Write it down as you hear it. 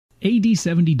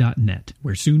AD70.net,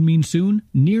 where soon means soon,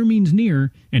 near means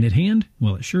near, and at hand,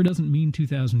 well, it sure doesn't mean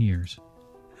 2,000 years.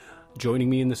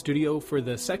 Joining me in the studio for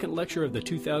the second lecture of the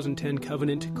 2010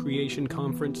 Covenant Creation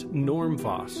Conference, Norm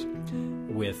Voss,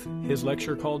 with his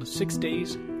lecture called 6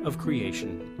 Days of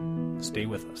Creation. Stay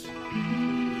with us.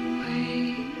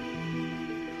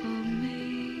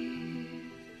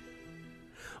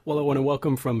 Well, I want to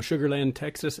welcome from Sugar Land,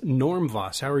 Texas, Norm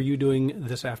Voss. How are you doing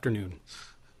this afternoon?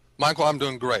 Michael, I'm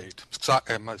doing great.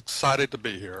 I'm excited to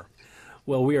be here.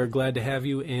 Well, we are glad to have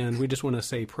you, and we just want to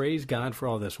say praise God for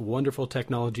all this wonderful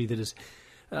technology that is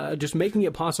just making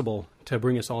it possible to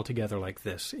bring us all together like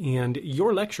this. And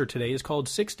your lecture today is called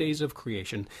 6 Days of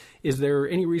Creation. Is there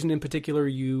any reason in particular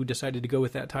you decided to go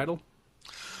with that title?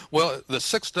 Well, the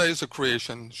 6 days of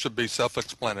creation should be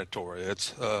self-explanatory.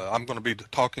 I'm going to be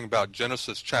talking about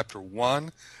Genesis chapter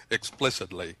 1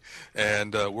 explicitly,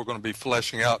 and we're going to be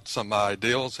fleshing out some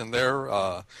ideals in there.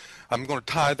 I'm going to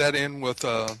tie that in with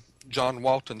John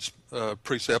Walton's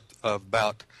precept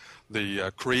about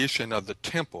the creation of the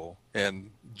temple, and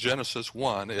Genesis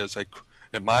 1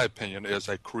 in my opinion, is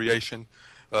a creation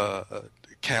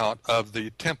account of the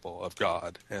temple of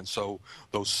God. And so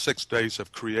those 6 days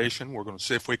of creation, we're going to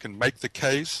see if we can make the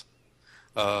case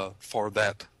for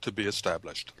that to be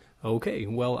established. Okay,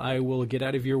 well, I will get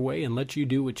out of your way and let you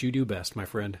do what you do best, my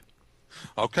friend.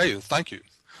 Okay, thank you.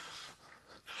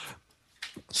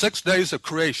 6 days of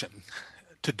creation.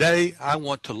 Today, I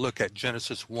want to look at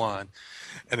Genesis 1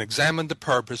 and examine the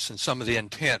purpose and some of the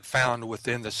intent found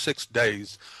within the 6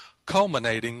 days,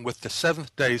 culminating with the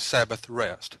seventh day Sabbath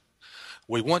rest.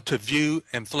 We want to view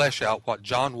and flesh out what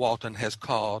John Walton has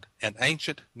called an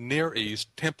ancient Near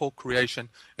East temple creation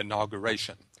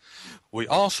inauguration. We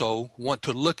also want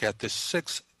to look at the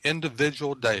 6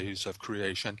 individual days of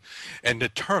creation and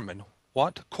determine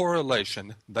what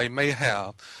correlation they may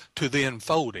have to the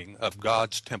unfolding of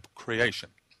God's temple creation.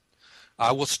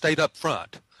 I will state up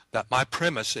front that my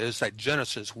premise is that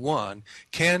Genesis 1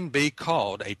 can be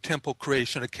called a temple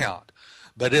creation account,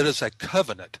 but it is a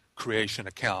covenant creation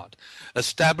account,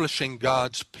 establishing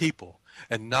God's people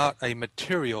and not a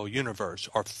material universe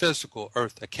or physical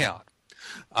earth account.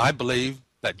 I believe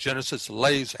that Genesis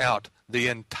lays out the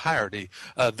entirety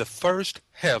of the first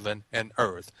heaven and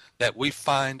earth that we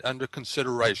find under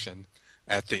consideration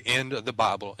at the end of the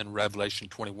Bible in Revelation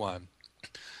 21.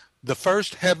 The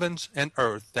first heavens and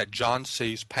earth that John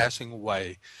sees passing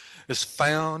away is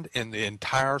found in the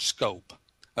entire scope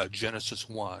of Genesis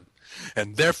 1,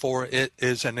 and therefore it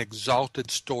is an exalted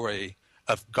story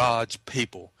of God's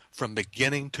people from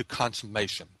beginning to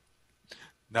consummation.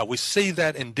 Now we see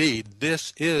that indeed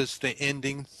this is the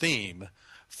ending theme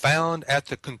found at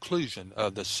the conclusion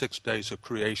of the 6 days of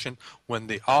creation when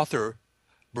the author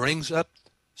brings up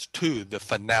to the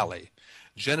finale.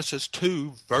 Genesis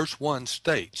 2 verse 1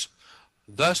 states,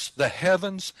 "Thus the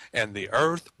heavens and the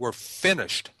earth were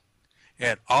finished,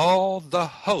 and all the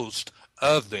host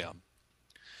of them."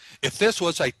 If this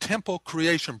was a temple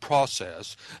creation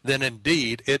process, then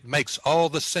indeed it makes all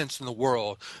the sense in the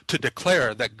world to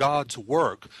declare that God's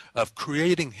work of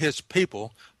creating his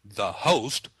people, the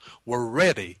host, were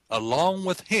ready along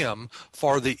with him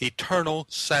for the eternal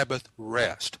Sabbath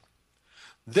rest.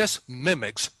 This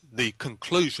mimics the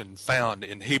conclusion found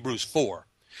in Hebrews 4,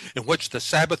 in which the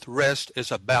Sabbath rest is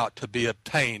about to be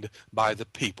obtained by the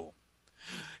people.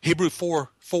 Hebrews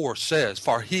 4:4 says,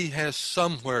 "For he has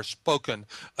somewhere spoken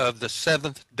of the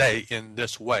seventh day in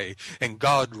this way, and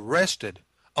God rested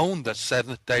on the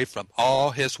seventh day from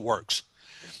all his works."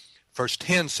 Verse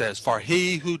 10 says, "For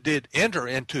he who did enter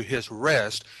into his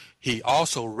rest, he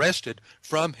also rested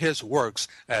from his works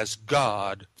as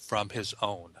God from his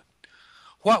own."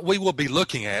 What we will be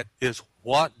looking at is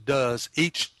what does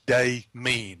each day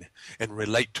mean and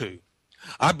relate to.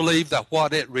 I believe that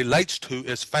what it relates to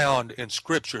is found in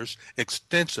scriptures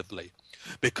extensively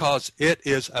because it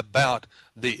is about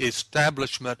the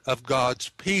establishment of God's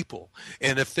people.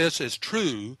 And if this is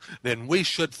true, then we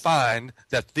should find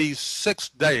that these 6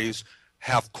 days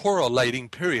have correlating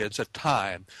periods of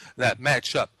time that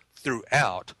match up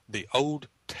throughout the Old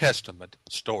Testament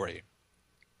story.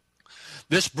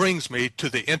 This brings me to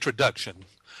the introduction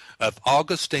of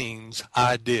Augustine's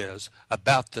ideas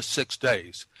about the 6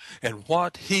 days and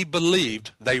what he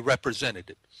believed they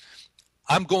represented.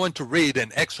 I'm going to read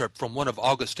an excerpt from one of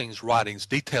Augustine's writings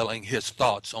detailing his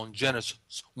thoughts on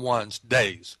Genesis 1's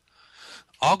days.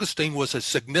 Augustine was a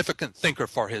significant thinker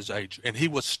for his age, and he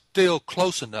was still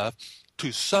close enough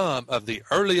to some of the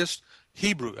earliest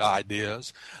Hebrew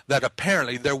ideas that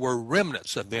apparently there were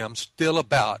remnants of them still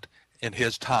about in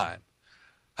his time.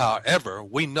 However,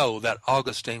 we know that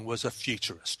Augustine was a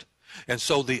futurist. And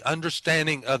so the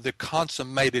understanding of the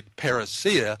consummated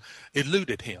parousia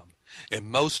eluded him, and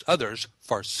most others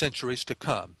for centuries to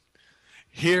come.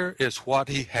 Here is what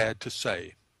he had to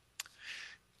say.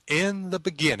 In the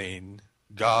beginning,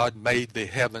 God made the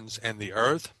heavens and the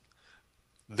earth.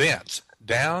 Thence,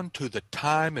 down to the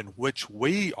time in which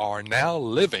we are now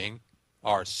living,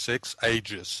 are 6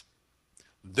 ages.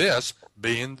 This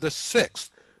being the 6th,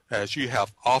 as you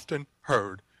have often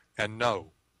heard and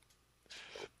know.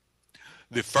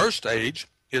 The first age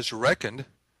is reckoned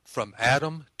from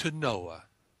Adam to Noah.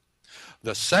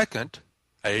 The second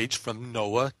age from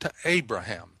Noah to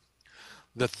Abraham.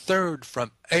 The third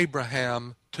from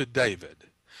Abraham to David.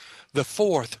 The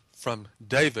fourth from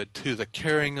David to the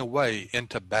carrying away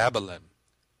into Babylon.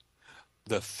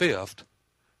 The fifth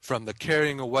from the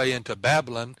carrying away into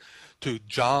Babylon to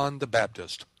John the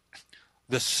Baptist.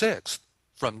 The sixth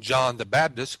from John the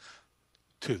Baptist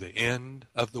to the end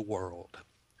of the world.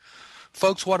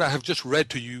 Folks, what I have just read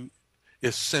to you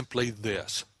is simply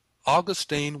this.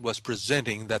 Augustine was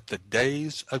presenting that the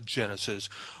days of Genesis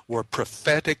were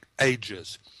prophetic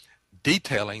ages,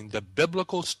 detailing the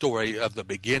biblical story of the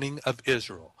beginning of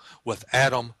Israel with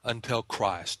Adam until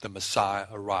Christ, the Messiah,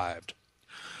 arrived.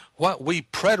 What we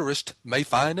preterists may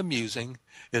find amusing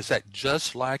is that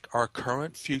just like our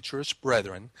current futurist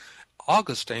brethren,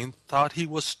 Augustine thought he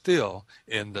was still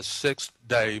in the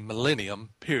 6th-day millennium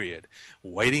period,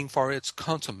 waiting for its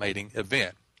consummating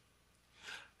event.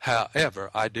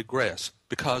 However, I digress,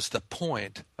 because the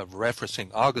point of referencing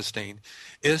Augustine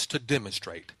is to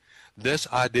demonstrate this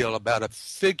ideal about a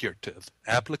figurative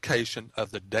application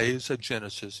of the days of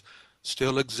Genesis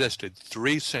still existed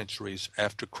 3 centuries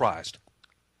after Christ.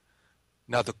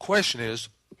 Now the question is,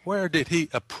 where did he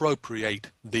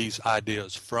appropriate these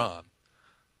ideas from?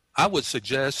 I would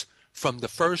suggest from the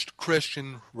first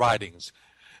Christian writings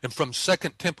and from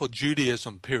Second Temple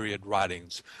Judaism period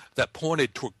writings that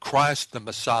pointed toward Christ the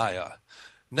Messiah,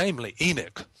 namely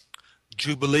Enoch,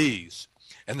 Jubilees,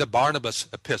 and the Barnabas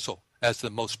epistle as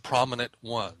the most prominent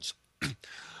ones.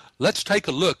 Let's take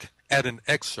a look at an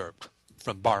excerpt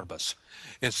from Barnabas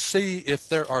and see if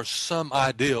there are some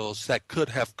ideals that could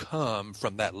have come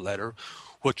from that letter,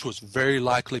 which was very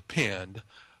likely penned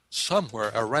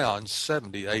somewhere around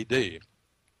 70 A.D.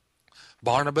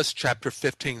 Barnabas chapter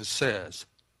 15 says,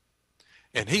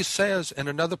 and he says in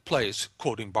another place,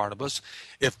 quoting Barnabas,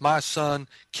 if my son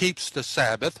keeps the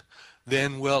Sabbath,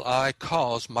 then will I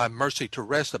cause my mercy to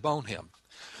rest upon him.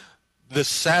 The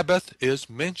Sabbath is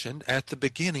mentioned at the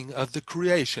beginning of the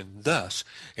creation. Thus,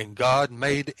 and God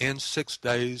made in 6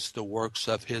 days the works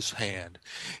of his hand.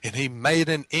 And he made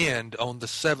an end on the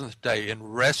 7th day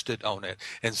and rested on it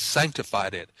and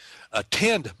sanctified it.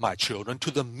 Attend, my children,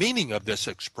 to the meaning of this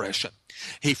expression.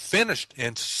 He finished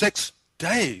in 6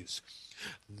 days.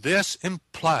 This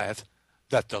implieth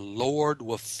that the Lord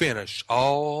will finish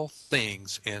all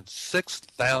things in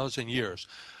 6,000 years.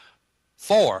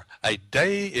 For a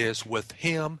day is with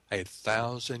him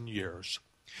 1,000 years.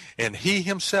 And he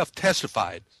himself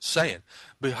testified, saying,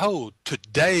 behold,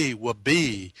 today will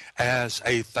be as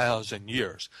 1,000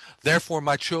 years. Therefore,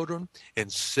 my children,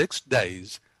 in 6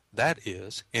 days, that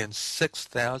is, in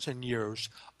 6,000 years,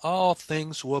 all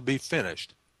things will be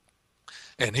finished.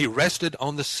 And he rested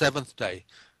on the 7th day.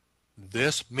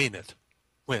 This meaneth,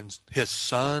 when his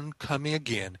Son coming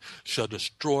again shall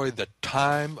destroy the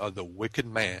time of the wicked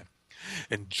man,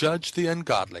 and judge the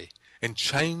ungodly, and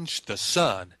change the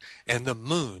sun, and the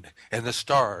moon, and the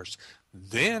stars.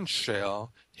 Then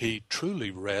shall he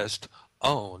truly rest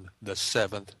on the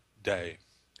 7th day.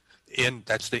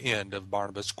 That's the end of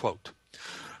Barnabas' quote.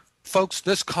 Folks,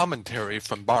 this commentary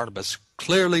from Barnabas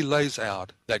clearly lays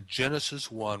out that Genesis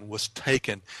 1 was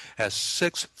taken as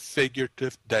 6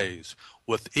 figurative days,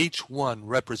 with each one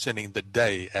representing the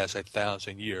day as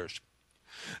 1,000 years.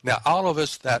 Now, all of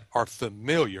us that are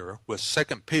familiar with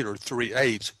 2 Peter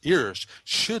 3:8's ears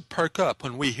should perk up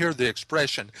when we hear the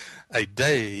expression, a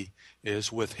day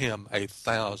is with him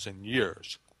 1,000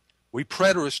 years. We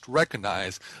preterists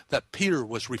recognize that Peter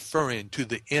was referring to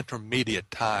the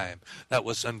intermediate time that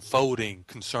was unfolding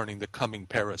concerning the coming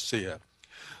parousia.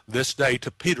 This day to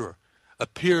Peter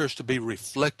appears to be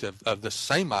reflective of the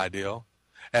same ideal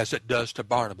as it does to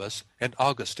Barnabas and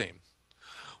Augustine.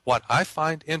 What I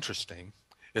find interesting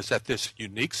is that this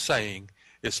unique saying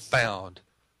is found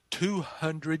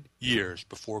 200 years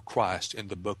before Christ in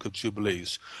the book of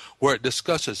Jubilees, where it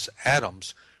discusses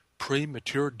Adam's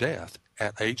premature death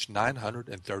at age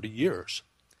 930 years.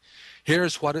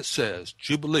 Here's what it says,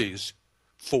 Jubilees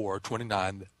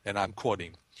 4:29, and I'm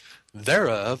quoting,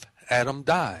 thereof Adam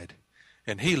died,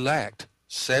 and he lacked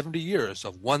 70 years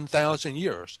of 1,000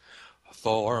 years,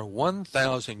 For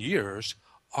 1,000 years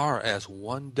are as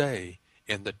one day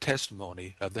in the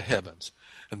testimony of the heavens.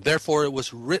 And therefore it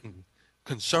was written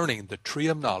concerning the tree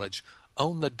of knowledge,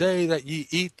 on the day that ye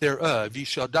eat thereof ye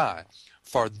shall die.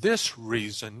 For this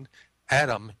reason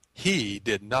Adam, he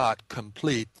did not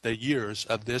complete the years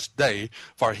of this day,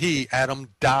 for he, Adam,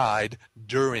 died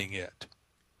during it.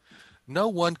 No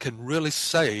one can really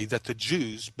say that the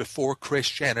Jews before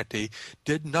Christianity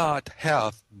did not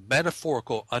have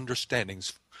metaphorical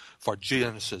understandings for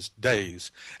Genesis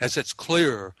days, as it's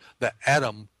clear that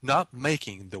Adam not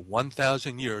making the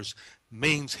 1,000 years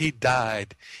means he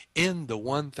died in the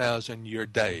 1,000-year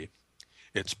day.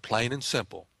 It's plain and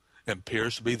simple, and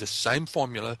appears to be the same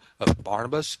formula of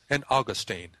Barnabas and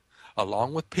Augustine,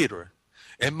 along with Peter,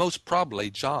 and most probably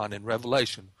John in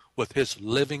Revelation, with his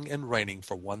living and reigning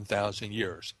for 1,000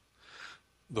 years.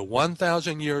 The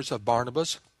 1,000 years of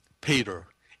Barnabas, Peter,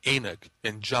 Enoch,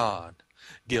 and John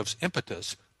gives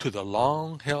impetus to the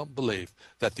long-held belief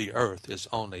that the earth is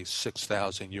only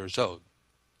 6,000 years old.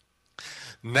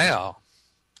 Now,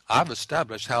 I've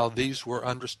established how these were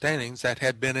understandings that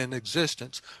had been in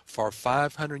existence for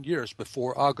 500 years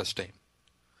before Augustine.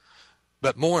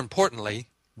 But more importantly,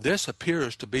 this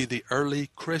appears to be the early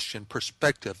Christian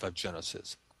perspective of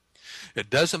Genesis. It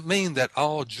doesn't mean that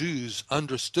all Jews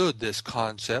understood this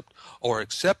concept or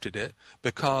accepted it,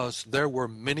 because there were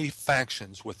many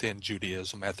factions within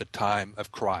Judaism at the time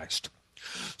of Christ.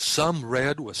 Some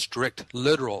read with strict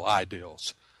literal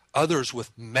ideals, others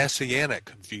with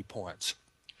messianic viewpoints.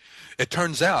 It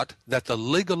turns out that the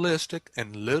legalistic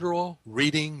and literal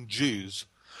reading Jews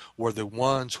were the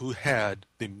ones who had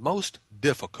the most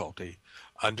difficulty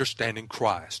understanding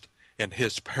Christ in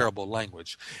his parable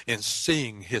language and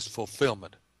seeing his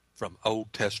fulfillment from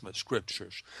Old Testament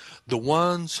scriptures. The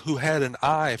ones who had an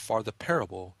eye for the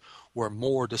parable were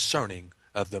more discerning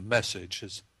of the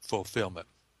message's fulfillment.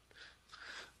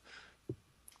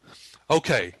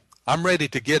 Okay, I'm ready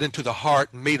to get into the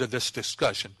heart and meat of this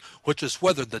discussion, which is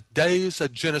whether the days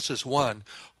of Genesis 1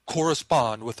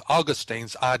 correspond with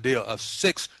Augustine's idea of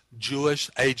 6 Jewish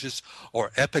ages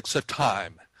or epochs of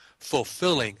time,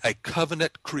 fulfilling a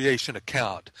covenant creation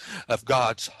account of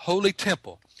God's holy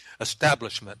temple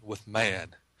establishment with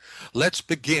man. Let's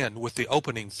begin with the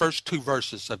opening first 2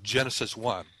 verses of Genesis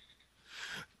 1.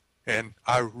 And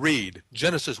I read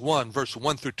Genesis 1, verse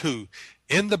 1 through 2.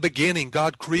 In the beginning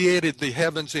God created the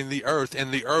heavens and the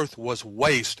earth was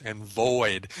waste and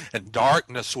void, and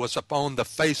darkness was upon the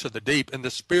face of the deep, and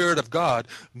the Spirit of God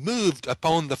moved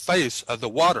upon the face of the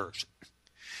waters.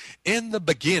 In the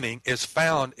beginning is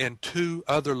found in 2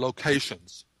 other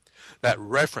locations that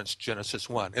reference Genesis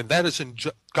 1, and that is in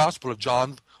Gospel of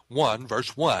John 1,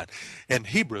 verse 1, and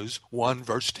Hebrews 1,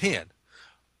 verse 10.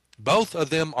 Both of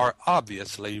them are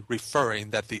obviously referring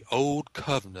that the old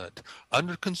covenant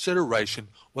under consideration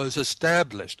was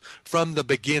established from the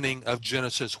beginning of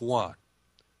Genesis 1.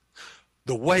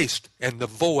 The waste and the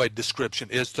void description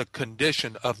is the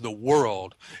condition of the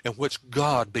world in which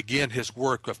God began his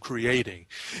work of creating.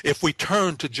 If we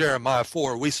turn to Jeremiah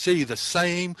 4, we see the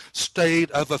same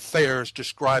state of affairs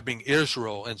describing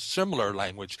Israel in similar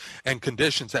language and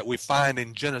conditions that we find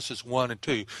in Genesis 1 and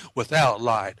 2, without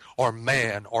light or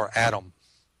man or Adam.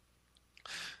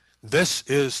 This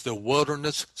is the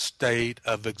wilderness state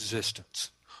of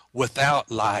existence, without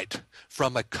light,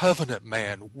 from a covenant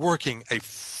man working a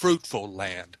fruitful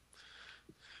land.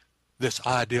 This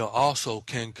ideal also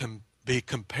can be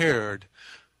compared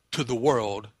to the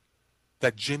world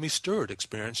that Jimmy Stewart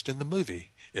experienced in the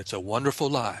movie, It's a Wonderful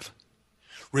Life.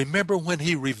 Remember when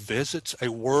he revisits a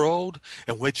world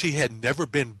in which he had never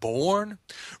been born?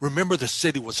 Remember the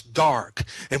city was dark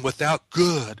and without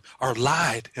good or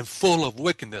light and full of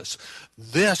wickedness.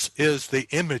 This is the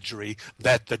imagery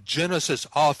that the Genesis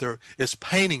author is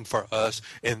painting for us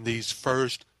in these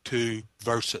first 2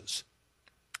 verses.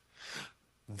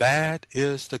 That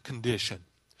is the condition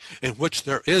in which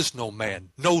there is no man,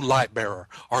 no light bearer,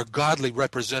 or godly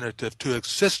representative to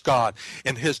assist God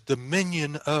in his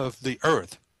dominion of the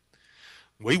earth.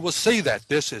 We will see that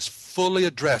this is fully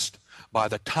addressed by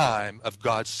the time of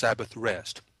God's Sabbath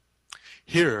rest.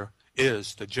 Here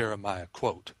is the Jeremiah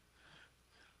quote.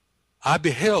 I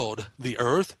beheld the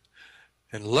earth,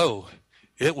 and lo,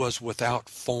 it was without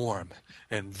form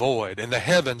and void, and the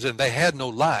heavens, and they had no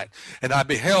light. And I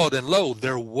beheld, and lo,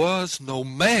 there was no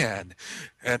man,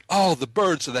 and all the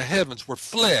birds of the heavens were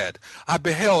fled. I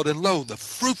beheld, and lo, the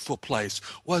fruitful place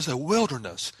was a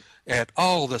wilderness, and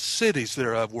all the cities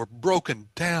thereof were broken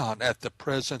down at the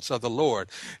presence of the Lord,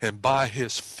 and by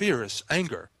his fierce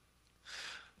anger.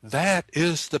 That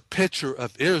is the picture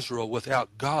of Israel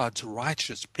without God's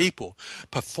righteous people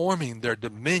performing their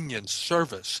dominion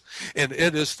service. And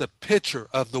it is the picture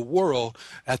of the world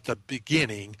at the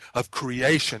beginning of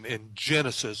creation in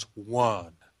Genesis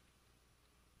 1.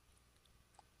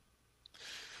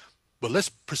 But let's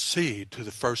proceed to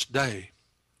the first day.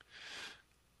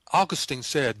 Augustine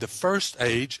said the first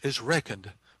age is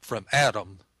reckoned from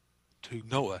Adam to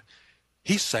Noah.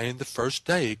 He's saying the first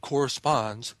day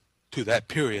corresponds to that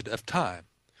period of time.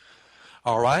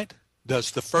 All right?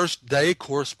 Does the first day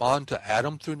correspond to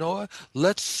Adam through Noah?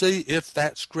 Let's see if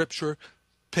that scripture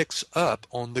picks up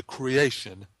on the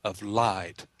creation of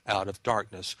light out of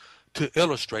darkness to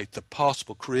illustrate the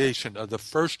possible creation of the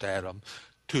first Adam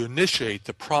to initiate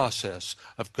the process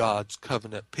of God's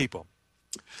covenant people.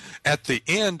 At the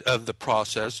end of the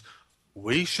process,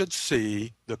 we should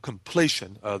see the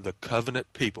completion of the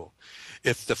covenant people.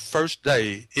 If the first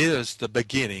day is the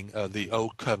beginning of the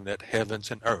old covenant heavens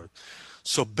and earth.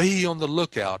 So be on the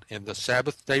lookout in the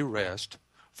Sabbath day rest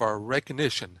for a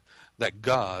recognition that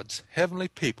God's heavenly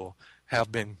people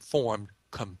have been formed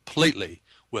completely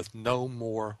with no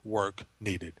more work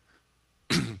needed.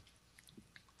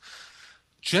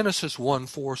 Genesis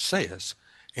 1:4 says,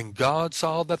 "And God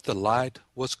saw that the light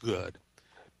was good.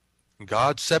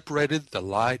 God separated the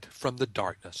light from the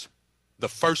darkness." The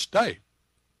first day.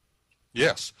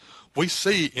 Yes, we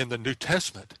see in the New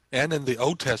Testament and in the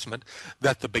Old Testament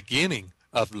that the beginning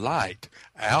of light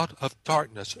out of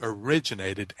darkness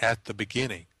originated at the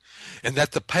beginning, and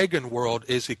that the pagan world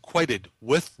is equated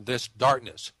with this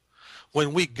darkness.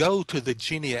 When we go to the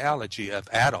genealogy of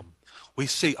Adam, we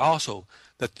see also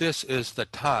that this is the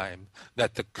time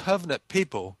that the covenant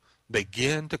people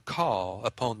begin to call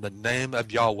upon the name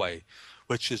of Yahweh,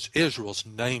 which is Israel's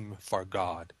name for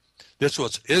God. This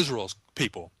was Israel's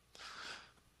people.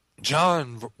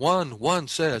 John 1:1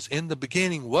 says, "In the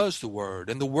beginning was the Word,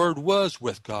 and the Word was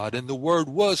with God, and the Word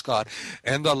was God.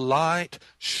 And the light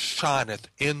shineth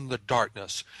in the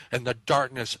darkness, and the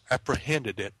darkness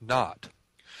apprehended it not."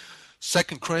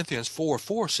 2 Corinthians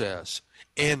 4:4 says,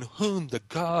 "In whom the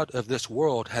God of this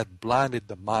world hath blinded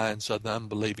the minds of the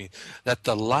unbelieving, that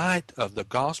the light of the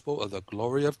gospel of the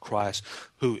glory of Christ,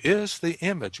 who is the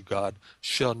image of God,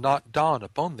 shall not dawn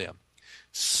upon them.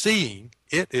 Seeing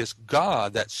it is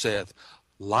God that saith,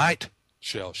 Light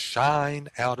shall shine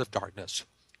out of darkness,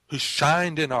 who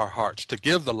shined in our hearts to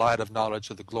give the light of knowledge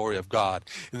of the glory of God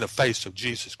in the face of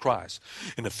Jesus Christ."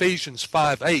 In Ephesians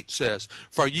 5:8 says,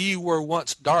 "For ye were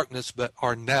once darkness, but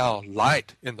are now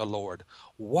light in the Lord.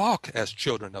 Walk as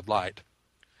children of light."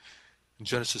 In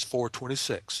Genesis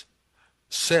 4:26,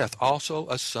 "Seth also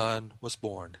a son was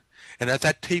born, and at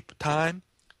that time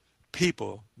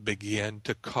people began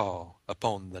to call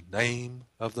upon the name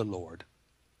of the Lord."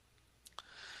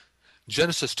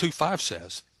 Genesis 2:5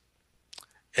 says,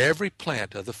 "Every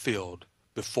plant of the field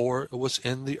before it was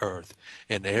in the earth,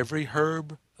 and every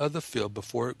herb of the field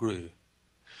before it grew.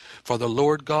 For the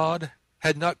Lord God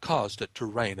had not caused it to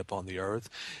rain upon the earth,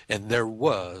 and there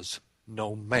was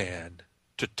no man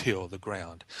to till the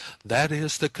ground." That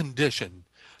is the condition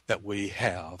that we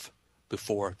have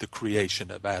before the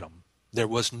creation of Adam. There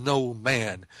was no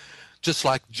man. Just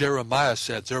like Jeremiah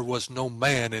said, there was no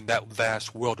man in that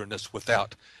vast wilderness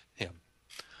without him.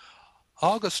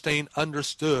 Augustine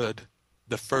understood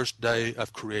the first day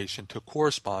of creation to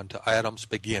correspond to Adam's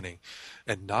beginning,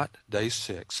 and not day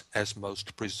 6, as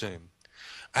most presume.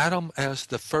 Adam, as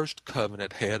the first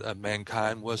covenant head of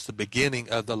mankind, was the beginning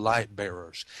of the light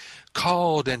bearers,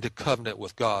 called into covenant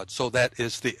with God. So that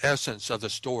is the essence of the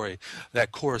story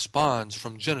that corresponds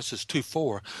from Genesis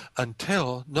 2:4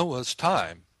 until Noah's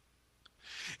time.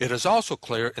 It is also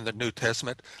clear in the New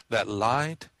Testament that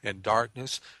light and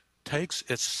darkness takes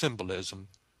its symbolism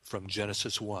from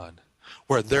Genesis 1,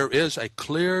 where there is a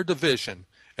clear division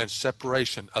and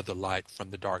separation of the light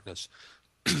from the darkness.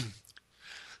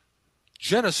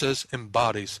 Genesis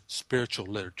embodies spiritual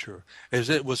literature as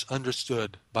it was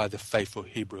understood by the faithful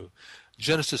Hebrew.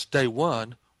 Genesis day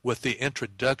 1, with the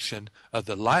introduction of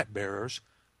the light bearers,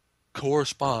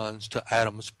 corresponds to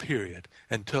Adam's period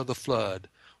until the flood,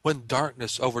 when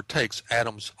darkness overtakes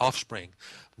Adam's offspring,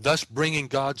 thus bringing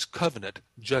God's covenant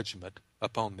judgment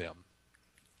upon them.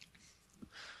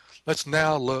 Let's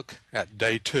now look at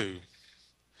day 2.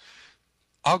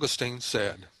 Augustine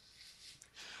said,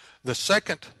 "The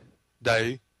second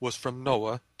day was from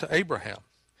Noah to Abraham."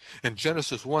 And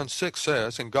Genesis 1:6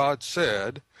 says, "And God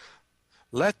said,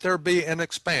 Let there be an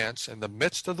expanse in the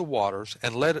midst of the waters,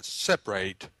 and let it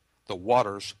separate the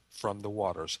waters from the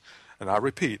waters." And I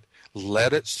repeat,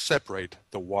 let it separate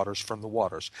the waters from the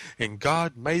waters. And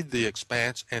God made the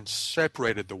expanse and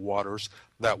separated the waters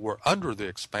that were under the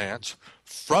expanse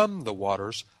from the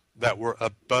waters that were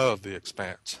above the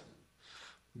expanse.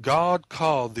 God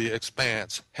called the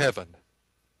expanse heaven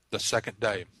the second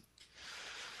day.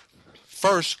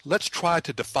 First, let's try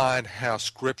to define how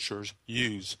scriptures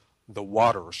use the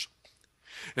waters.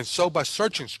 And so by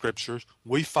searching scriptures,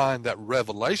 we find that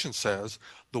Revelation says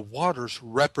the waters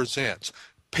represents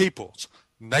peoples,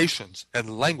 nations,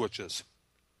 and languages.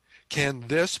 Can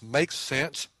this make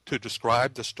sense to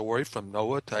describe the story from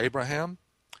Noah to Abraham?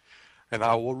 And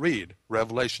I will read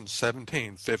Revelation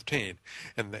 17:15.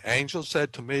 And the angel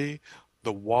said to me,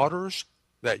 the waters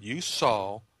that you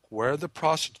saw where the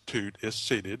prostitute is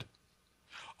seated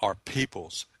are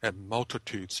peoples and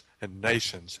multitudes and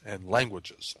nations and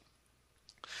languages.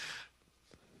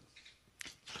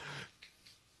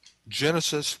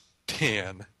 Genesis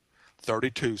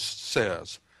 10:32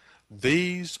 says,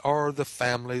 these are the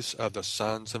families of the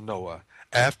sons of Noah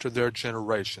after their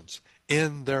generations,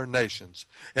 in their nations,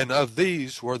 and of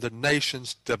these were the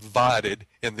nations divided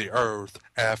in the earth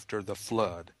after the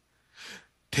flood.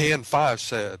 10:5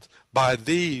 says, by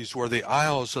these were the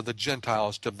isles of the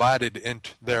Gentiles divided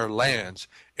into their lands,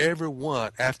 every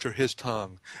one after his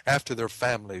tongue, after their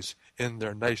families, in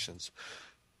their nations.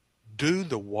 Do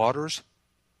the waters,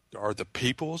 or the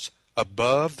peoples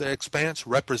above the expanse,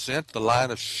 represent the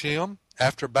line of Shem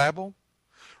after Babel?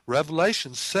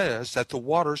 Revelation says that the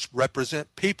waters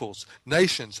represent peoples,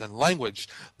 nations, and language,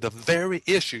 the very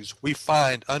issues we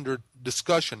find under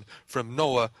discussion from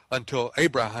Noah until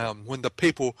Abraham, when the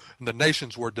people and the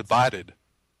nations were divided.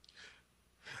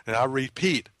 And I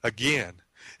repeat again,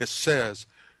 it says,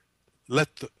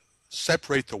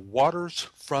 separate the waters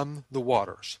from the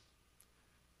waters.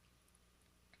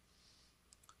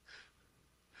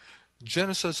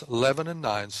 Genesis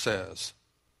 11:9 says,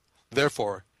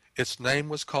 therefore its name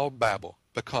was called Babel,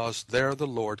 because there the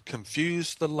Lord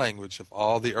confused the language of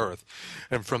all the earth,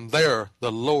 and from there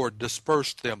the Lord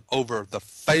dispersed them over the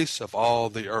face of all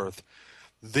the earth.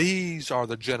 These are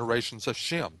the generations of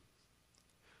Shem.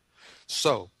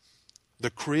 So,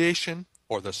 the creation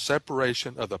or the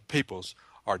separation of the peoples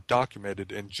are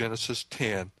documented in Genesis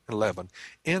 10:11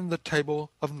 in the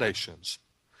table of nations.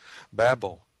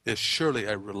 Babel is surely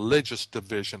a religious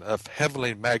division of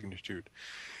heavenly magnitude,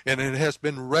 and it has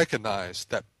been recognized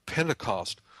that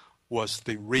Pentecost was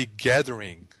the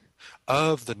regathering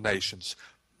of the nations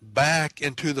back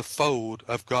into the fold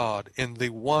of God in the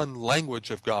one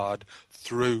language of God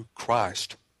through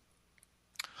Christ.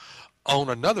 On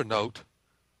another note,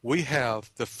 we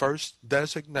have the first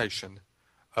designation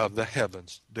of the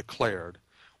heavens declared,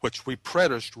 which we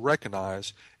preterists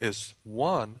recognize is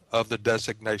one of the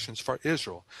designations for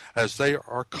Israel, as they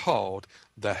are called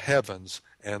the heavens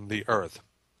and the earth.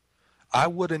 I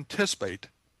would anticipate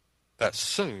that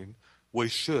soon we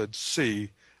should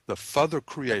see the further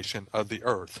creation of the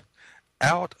earth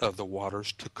out of the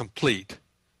waters to complete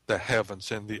the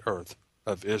heavens and the earth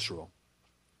of Israel.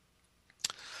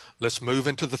 Let's move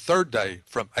into the third day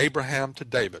from Abraham to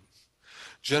David.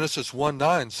 Genesis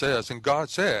 1:9 says, and God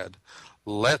said,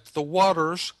 let the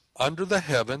waters under the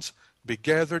heavens be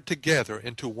gathered together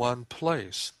into one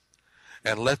place,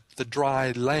 and let the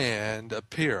dry land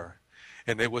appear.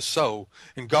 And it was so.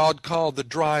 And God called the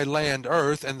dry land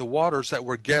earth, and the waters that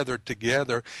were gathered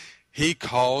together he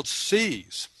called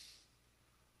seas.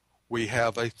 We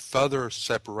have a further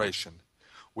separation.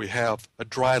 We have a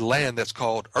dry land that's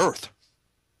called earth.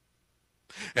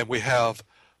 And we have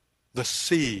the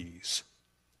seas,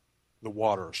 the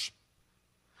waters.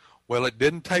 Well, it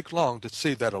didn't take long to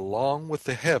see that along with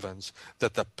the heavens,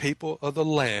 that the people of the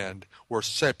land were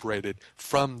separated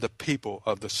from the people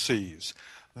of the seas.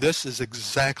 This is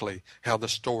exactly how the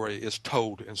story is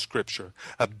told in Scripture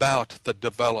about the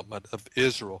development of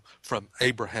Israel from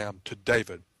Abraham to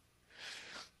David.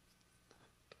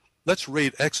 Let's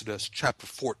read Exodus chapter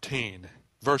 14,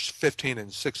 verse 15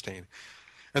 and 16.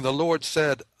 And the Lord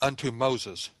said unto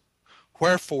Moses,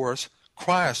 wherefore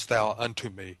criest thou unto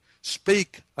me?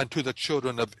 Speak unto the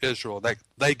children of Israel that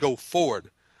they go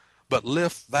forward. But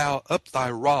lift thou up thy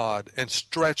rod, and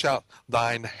stretch out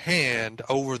thine hand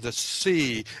over the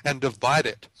sea, and divide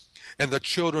it. And the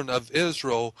children of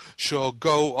Israel shall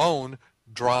go on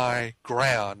dry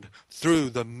ground through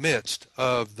the midst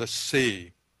of the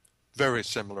sea. Very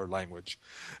similar language.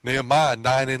 Nehemiah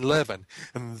 9:11.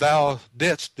 And thou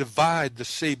didst divide the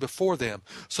sea before them,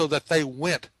 so that they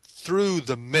went through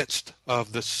the midst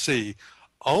of the sea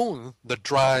on the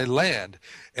dry land,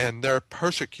 and their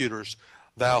persecutors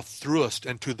thou threwest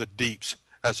into the deeps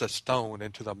as a stone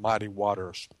into the mighty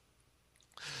waters.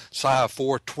 Isaiah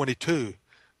 4:22,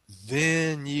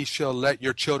 then ye shall let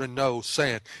your children know,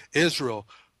 saying, Israel,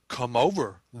 come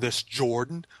over this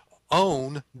Jordan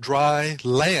on dry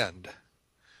land.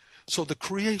 So the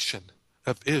creation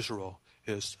of Israel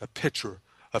is a picture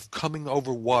of coming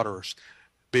over waters,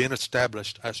 being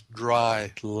established as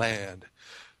dry land.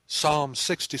 Psalm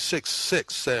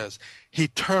 66:6 says, he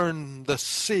turned the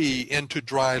sea into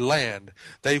dry land.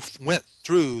 They went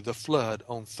through the flood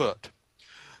on foot.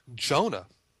 Jonah,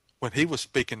 when he was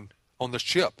speaking on the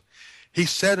ship, he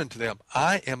said unto them,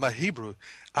 I am a Hebrew.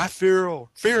 I fear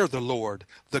the Lord,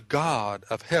 the God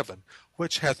of heaven,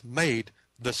 which hath made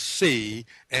the sea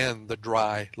and the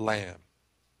dry land.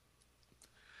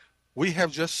 We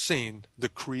have just seen the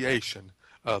creation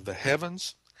of the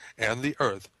heavens and the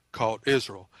earth called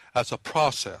Israel as a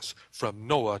process from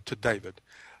Noah to David.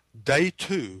 Day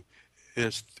 2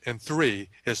 and 3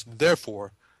 is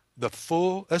therefore the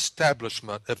full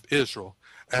establishment of Israel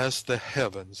as the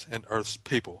heavens and earth's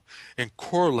people, and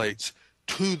correlates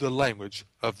to the language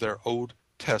of their Old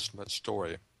Testament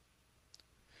story.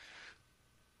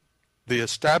 The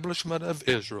establishment of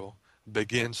Israel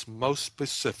begins most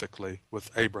specifically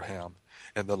with Abraham,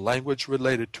 and the language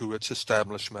related to its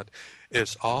establishment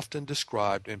is often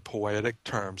described in poetic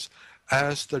terms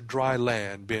as the dry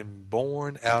land being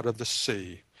born out of the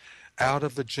sea, out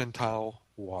of the Gentile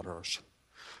waters.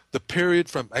 The period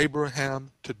from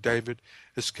Abraham to David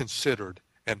is considered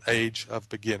an age of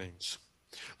beginnings.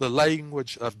 The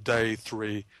language of day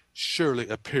 3 surely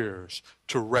appears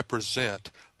to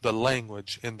represent the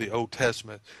language in the Old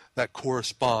Testament that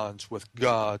corresponds with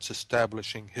God's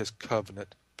establishing his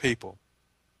covenant people.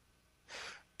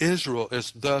 Israel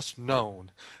is thus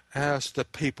known as the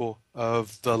people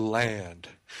of the land,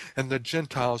 and the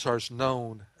Gentiles are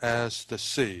known as the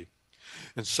sea.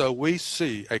 And so we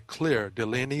see a clear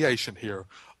delineation here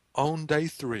on day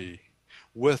 3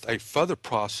 with a further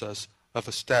process of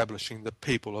establishing the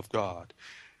people of God,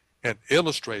 and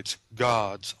illustrates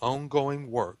God's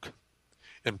ongoing work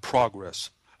in progress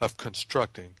of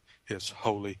constructing his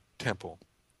holy temple.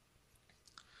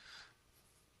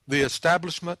 The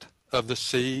establishment of the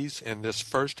seas in this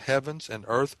first heavens and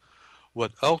earth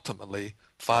would ultimately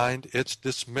find its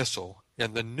dismissal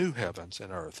in the new heavens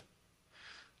and earth.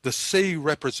 The sea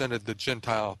represented the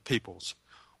Gentile peoples,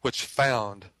 which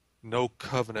found no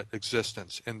covenant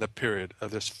existence in the period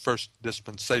of this first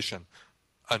dispensation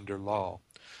under law.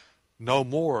 No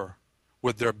more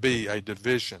would there be a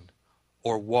division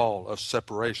or wall of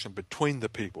separation between the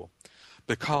people,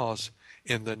 because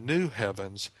in the new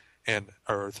heavens and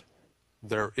earth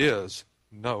there is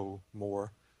no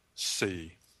more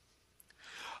sea.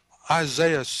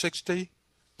 Isaiah 60,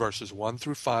 verses 1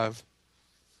 through 5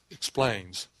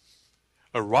 explains,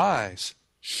 Arise,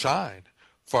 shine,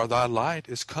 for thy light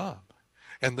is come,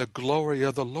 and the glory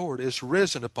of the Lord is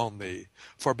risen upon thee.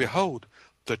 For behold,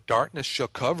 the darkness shall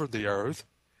cover the earth,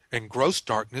 and gross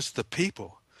darkness the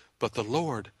people. But the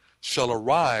Lord shall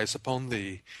arise upon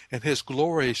thee, and his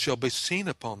glory shall be seen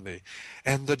upon thee.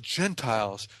 And the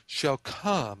Gentiles shall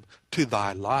come to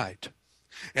thy light,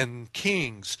 and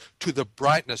kings to the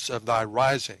brightness of thy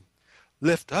rising.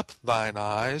 Lift up thine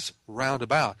eyes round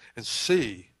about, and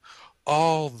see,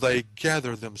 all they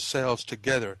gather themselves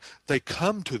together, they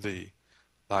come to thee.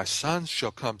 Thy sons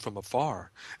shall come from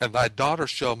afar, and thy daughters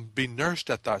shall be nursed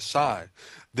at thy side.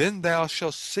 Then thou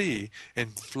shalt see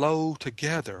and flow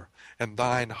together, and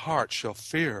thine heart shall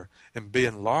fear and be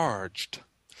enlarged,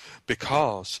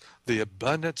 because the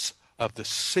abundance of the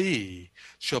sea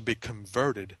shall be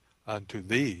converted unto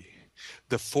thee.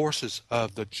 The forces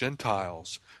of the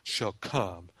Gentiles shall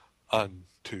come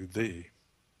unto thee.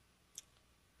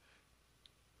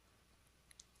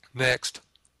 Next,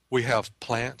 we have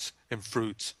plants and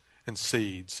fruits and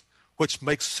seeds, which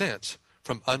makes sense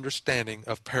from understanding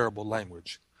of parable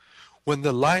language. With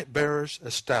the light bearers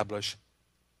established,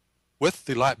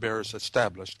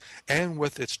 and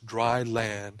with its dry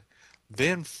land,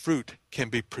 then fruit can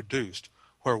be produced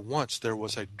where once there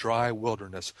was a dry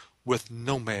wilderness with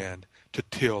no man to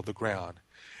till the ground.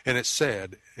 And it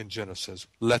said in Genesis,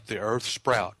 let the earth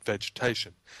sprout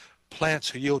vegetation,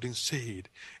 plants yielding seed,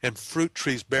 and fruit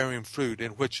trees bearing fruit,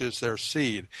 in which is their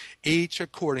seed, each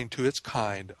according to its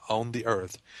kind on the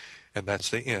earth. And that's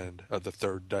the end of the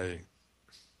third day.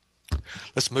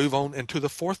 Let's move on into the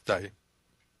fourth day,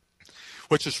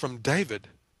 which is from David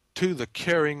to the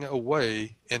carrying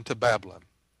away into Babylon.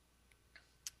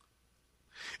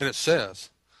 And it says,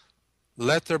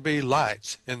 let there be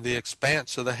lights in the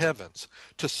expanse of the heavens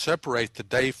to separate the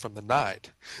day from the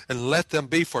night, and let them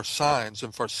be for signs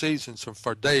and for seasons and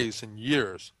for days and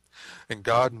years. And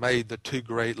God made the two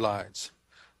great lights,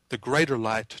 the greater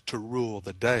light to rule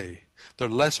the day, the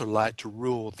lesser light to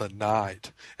rule the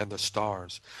night and the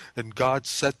stars. And God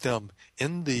set them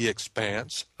in the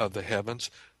expanse of the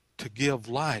heavens to give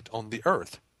light on the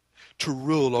earth, to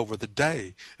rule over the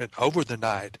day and over the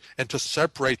night, and to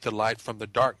separate the light from the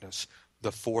darkness,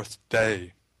 the fourth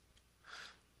day.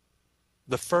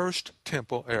 The first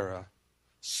temple era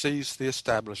sees the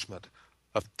establishment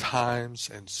of times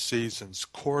and seasons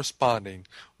corresponding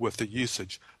with the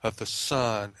usage of the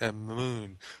sun and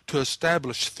moon to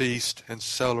establish feasts and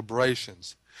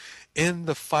celebrations. In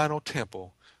the final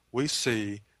temple, we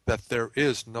see that there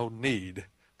is no need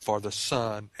for the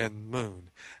sun and moon,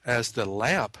 as the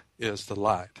lamp is the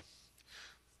light.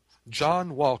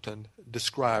 John Walton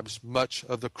describes much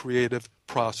of the creative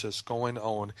process going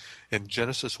on in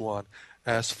Genesis 1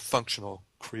 as functional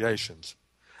creations.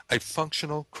 A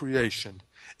functional creation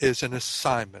is an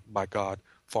assignment by God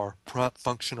for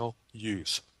functional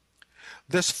use.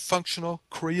 This functional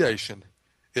creation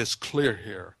is clear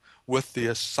here with the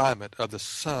assignment of the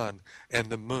sun and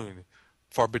the moon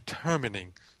for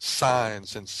determining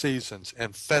signs and seasons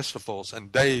and festivals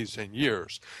and days and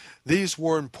years. These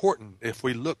were important if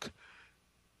we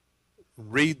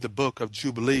read the book of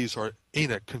Jubilees or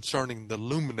Enoch concerning the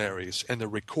luminaries and the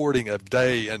recording of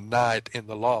day and night in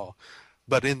the law.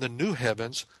 But in the new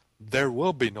heavens, there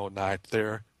will be no night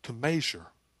there to measure.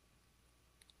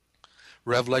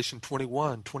 Revelation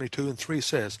 21, 22, and 3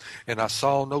 says, "And I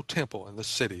saw no temple in the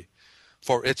city,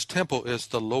 for its temple is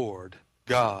the Lord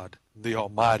God, the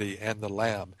Almighty, and the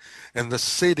Lamb. And the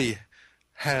city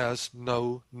has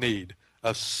no need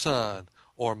of sun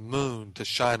or moon to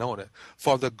shine on it,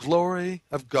 for the glory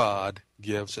of God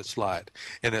gives its light,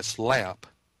 and its lamp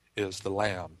is the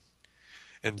Lamb."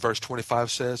 And verse 25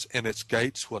 says, "And its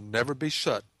gates will never be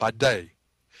shut by day,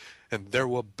 and there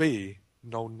will be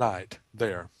no night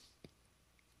there."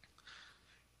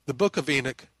 The book of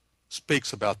Enoch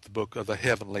speaks about the book of the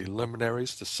heavenly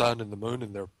luminaries, the sun and the moon,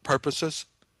 and their purposes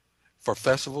for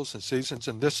festivals and seasons,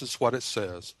 and this is what it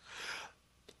says.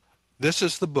 This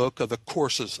is the book of the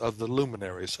courses of the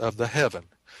luminaries of the heaven,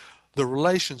 the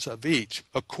relations of each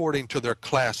according to their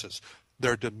classes,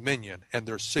 their dominion, and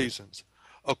their seasons,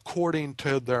 according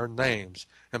to their names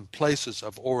and places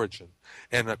of origin,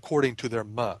 and according to their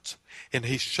months. And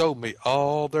he showed me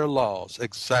all their laws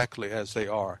exactly as they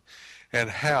are,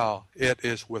 and how it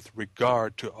is with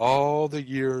regard to all the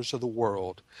years of the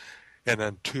world and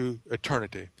unto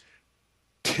eternity,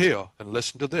 till, and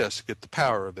listen to this, get the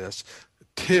power of this,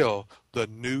 till the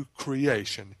new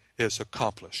creation is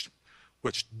accomplished,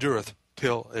 which dureth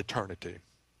till eternity.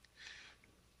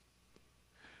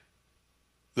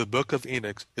 The book of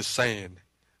Enoch is saying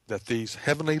that these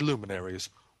heavenly luminaries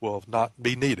will not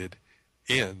be needed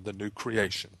in the new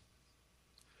creation.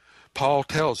 Paul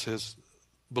tells his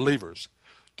believers,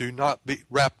 do not be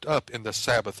wrapped up in the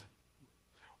Sabbath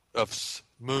of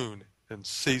moon and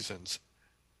seasons.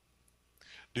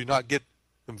 Do not get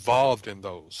involved in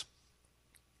those.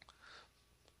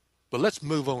 But let's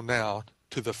move on now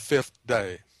to the fifth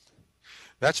day.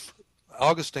 That's,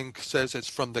 Augustine says, it's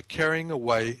from the carrying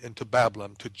away into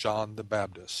Babylon to John the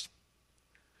Baptist.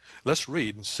 Let's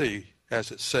read and see,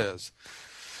 as it says,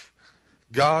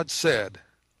 God said,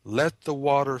 let the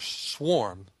waters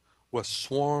swarm with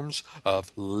swarms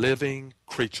of living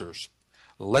creatures.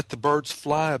 Let the birds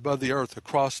fly above the earth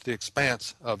across the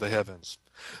expanse of the heavens.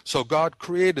 So God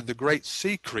created the great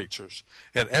sea creatures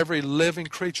and every living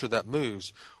creature that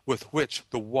moves, with which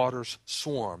the waters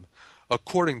swarm,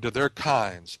 according to their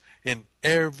kinds, and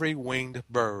every winged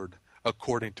bird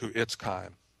according to its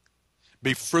kind.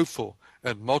 Be fruitful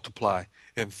and multiply,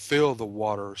 and fill the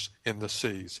waters in the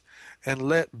seas, and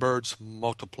let birds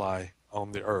multiply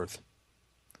on the earth.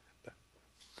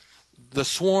 The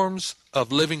swarms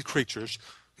of living creatures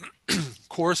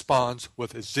corresponds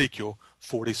with Ezekiel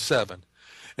 47,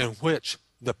 in which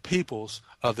the peoples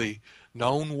of the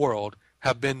known world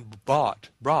have been brought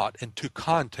into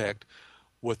contact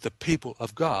with the people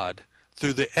of God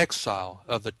through the exile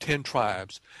of the 10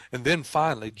 tribes, and then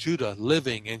finally Judah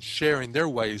living and sharing their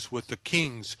ways with the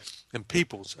kings and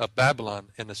peoples of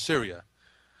Babylon and Assyria.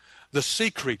 The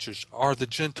sea creatures are the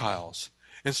Gentiles,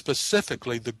 and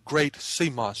specifically the great sea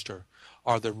monster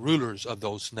are the rulers of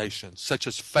those nations, such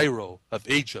as Pharaoh of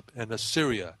Egypt and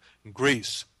Assyria and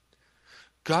Greece.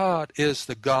 God is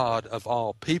the God of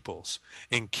all peoples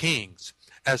and kings,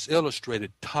 as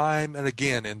illustrated time and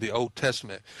again in the Old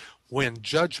Testament, when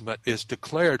judgment is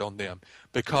declared on them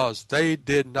because they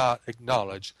did not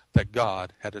acknowledge that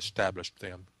God had established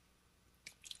them.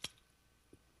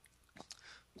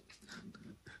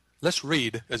 Let's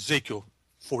read Ezekiel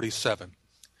 47.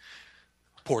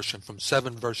 portion from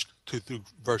 7 verse 2 through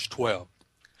verse 12.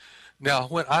 Now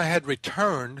when I had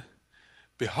returned,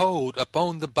 behold,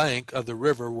 upon the bank of the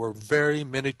river were very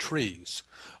many trees,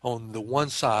 on the one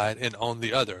side and on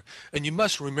the other. And you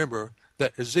must remember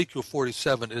that Ezekiel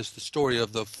 47 is the story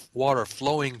of the water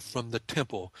flowing from the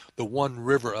temple, the one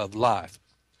river of life.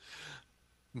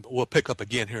 We'll pick up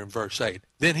again here in verse 8.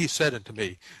 Then he said unto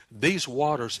me, these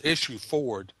waters issue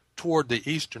forward toward the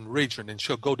eastern region, and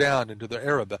shall go down into the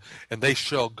Arabah, and they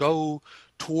shall go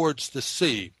towards the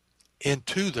sea.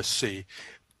 Into the sea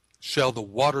shall the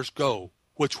waters go,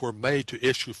 which were made to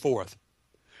issue forth.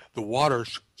 The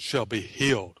waters shall be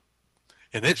healed.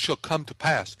 And it shall come to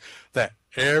pass that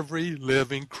every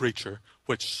living creature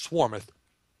which swarmeth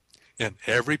in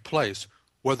every place,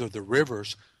 whither the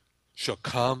rivers shall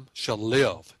come, shall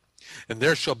live. And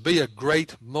there shall be a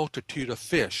great multitude of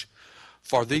fish,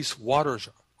 for these waters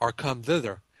are come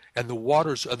thither, and the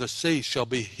waters of the sea shall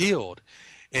be healed,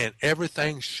 and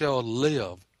everything shall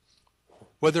live,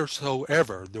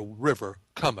 whithersoever the river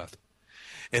cometh.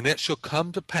 And it shall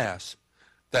come to pass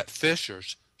that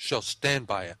fishers shall stand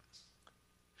by it.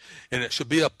 And it shall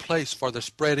be a place for the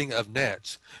spreading of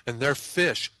nets, and their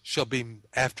fish shall be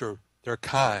after their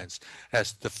kinds,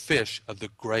 as the fish of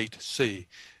the great sea,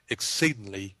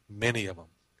 exceedingly many of them.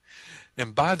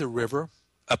 And by the river,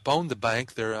 upon the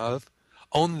bank thereof,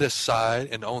 on this side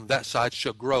and on that side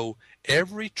shall grow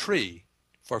every tree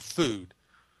for food,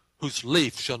 whose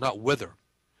leaf shall not wither,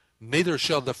 neither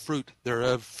shall the fruit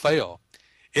thereof fail.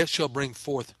 It shall bring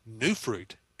forth new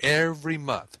fruit every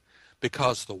month,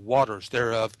 because the waters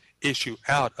thereof issue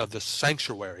out of the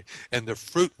sanctuary, and the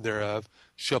fruit thereof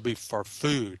shall be for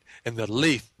food, and the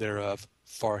leaf thereof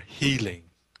for healing.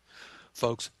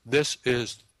 Folks, this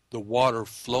is the water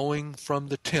flowing from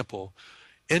the temple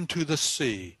into the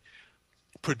sea,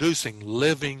 producing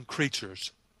living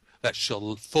creatures that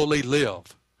shall fully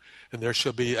live. And there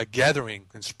shall be a gathering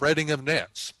and spreading of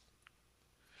nets.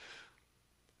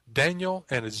 Daniel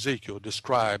and Ezekiel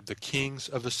describe the kings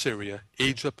of Assyria,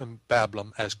 Egypt, and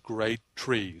Babylon as great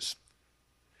trees,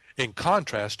 in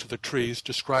contrast to the trees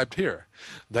described here.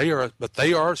 They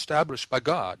are established by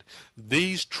God.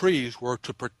 These trees were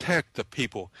to protect the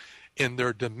people in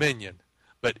their dominion,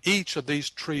 but each of these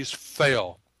trees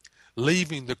fell,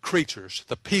 leaving the creatures,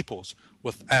 the peoples,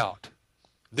 without.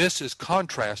 This is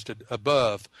contrasted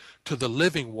above to the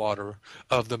living water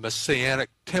of the Messianic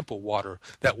temple water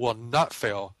that will not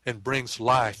fail and brings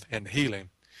life and healing.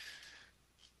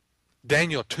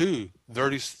 Daniel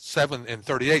 2:37 and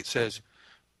 38 says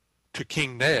to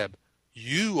King Neb,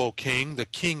 you, O king, the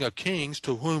king of kings,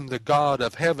 to whom the God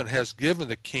of heaven has given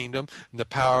the kingdom and the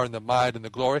power and the might and the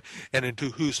glory, and into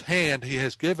whose hand he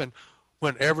has given,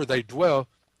 whenever they dwell,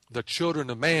 the children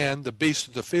of man, the beasts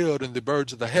of the field, and the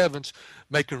birds of the heavens,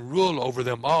 making rule over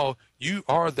them all, you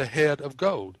are the head of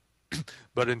gold.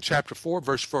 But in chapter 4,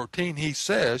 verse 14, he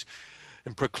says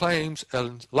and proclaims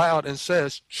aloud and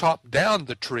says, chop down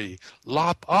the tree,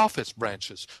 lop off its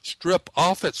branches, strip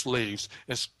off its leaves,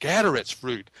 and scatter its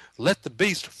fruit. Let the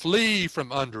beast flee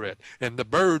from under it, and the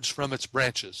birds from its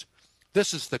branches.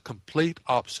 This is the complete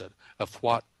opposite of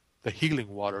what the healing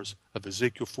waters of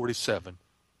Ezekiel 47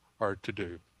 are to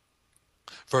do.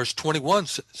 Verse 21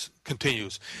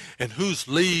 continues, and whose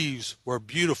leaves were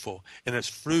beautiful, and its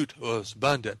fruit was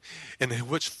abundant, and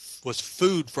which was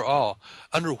food for all,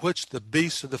 under which the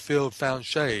beasts of the field found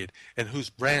shade, and whose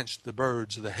branch the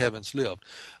birds of the heavens lived.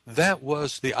 That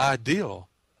was the ideal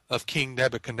of King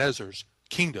Nebuchadnezzar's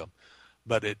kingdom,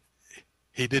 but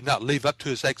he did not live up to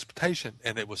his expectation,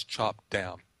 and it was chopped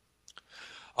down.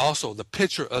 Also, the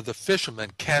picture of the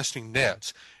fishermen casting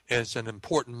nets is an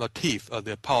important motif of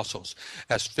the apostles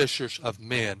as fishers of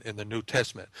men in the New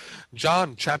Testament.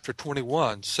 John chapter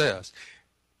 21 says,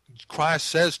 Christ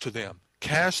says to them,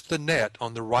 cast the net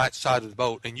on the right side of the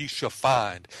boat, and ye shall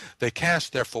find. They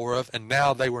cast therefore of, and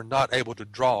now they were not able to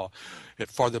draw it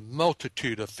for the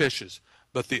multitude of fishes.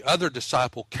 But the other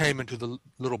disciple came into the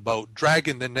little boat,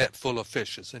 dragging the net full of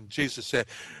fishes. And Jesus said,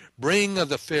 bring of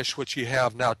the fish which ye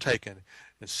have now taken.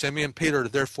 And Simeon Peter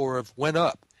therefore went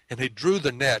up, and he drew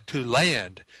the net to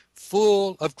land,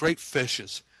 full of great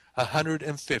fishes,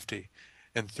 153.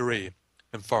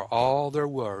 And for all there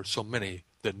were so many,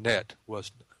 the net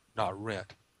was not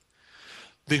rent.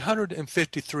 The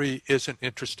 153 is an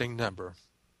interesting number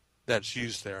that's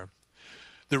used there.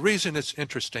 The reason it's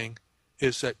interesting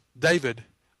is that David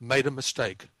made a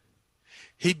mistake.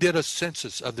 He did a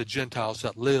census of the Gentiles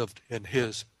that lived in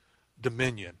his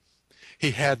dominion.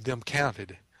 He had them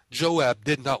counted. Joab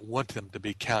did not want them to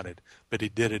be counted, but he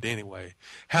did it anyway.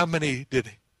 How many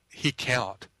did he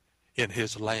count in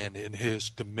his land, in his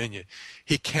dominion?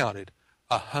 He counted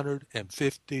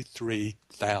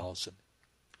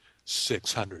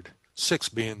 153,600. 6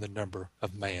 being the number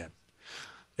of man.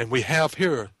 And we have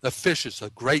here the fishes, a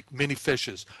great many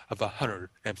fishes of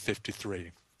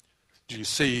 153. Do you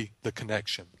see the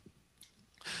connection?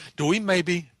 Do we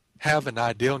maybe have an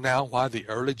idea now why the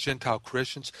early Gentile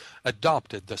Christians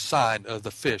adopted the sign of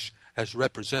the fish as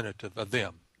representative of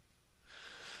them?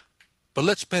 But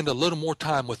let's spend a little more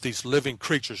time with these living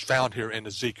creatures found here in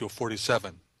Ezekiel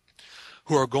 47,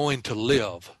 who are going to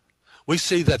live. We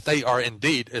see that they are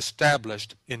indeed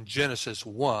established in Genesis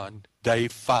 1, day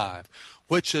 5,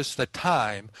 which is the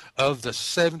time of the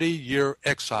 70-year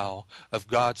exile of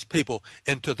God's people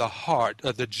into the heart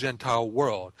of the Gentile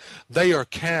world. They are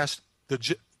cast,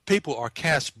 people are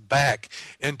cast back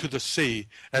into the sea,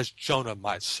 as Jonah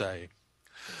might say.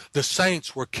 The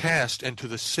saints were cast into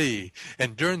the sea,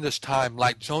 and during this time,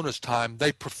 like Jonah's time,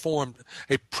 they performed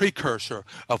a precursor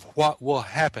of what will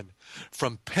happen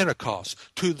from Pentecost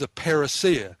to the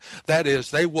parousia. That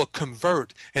is, they will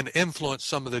convert and influence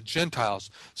some of the Gentiles,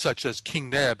 such as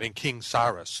King Neb and King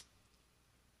Cyrus.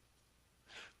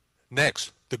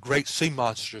 Next, the great sea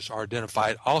monsters are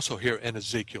identified also here in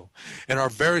Ezekiel and are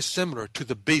very similar to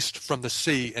the beast from the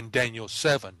sea in Daniel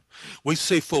 7. We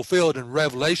see fulfilled in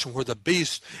Revelation where the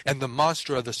beast and the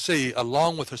monster of the sea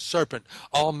along with the serpent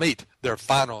all meet their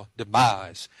final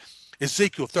demise.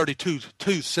 Ezekiel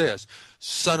 32:2 says,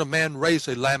 Son of man, raise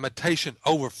a lamentation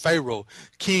over Pharaoh,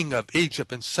 king of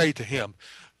Egypt, and say to him,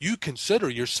 You consider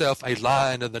yourself a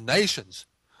lion of the nations,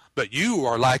 but you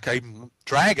are like a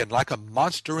dragon, like a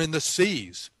monster in the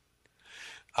seas.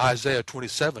 Isaiah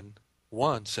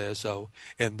 27:1 says,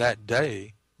 In that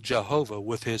day Jehovah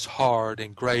with his hard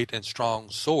and great and strong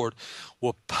sword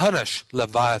will punish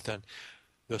Leviathan,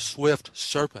 the swift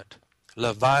serpent,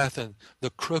 Leviathan, the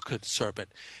crooked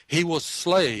serpent. He will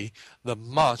slay the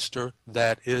monster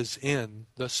that is in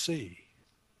the sea.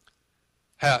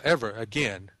 However,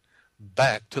 again,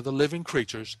 back to the living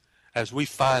creatures, as we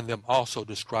find them also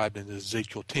described in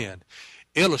Ezekiel 10,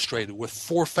 illustrated with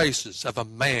 4 faces of a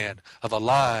man, of a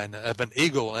lion, of an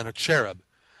eagle, and a cherub.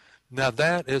 Now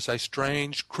that is a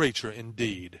strange creature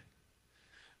indeed.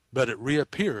 But it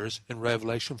reappears in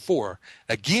Revelation 4,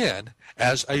 again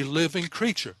as a living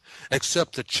creature,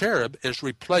 except the cherub is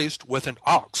replaced with an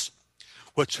ox,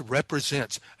 which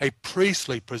represents a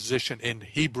priestly position in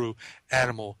Hebrew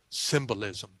animal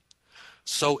symbolism.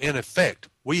 So in effect,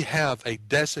 we have a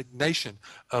designation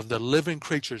of the living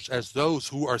creatures as those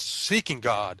who are seeking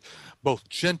God, both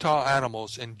Gentile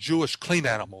animals and Jewish clean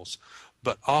animals,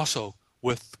 but also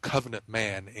with covenant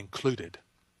man included.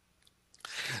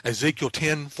 Ezekiel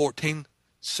 10:14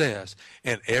 says,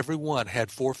 And every one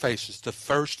had 4 faces. The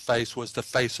first face was the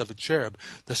face of a cherub.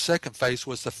 The second face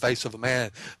was the face of a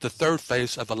man. The third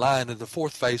face of a lion. And the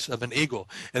fourth face of an eagle.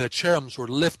 And the cherubims were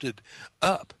lifted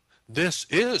up. This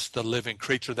is the living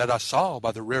creature that I saw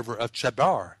by the river of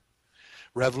Chebar.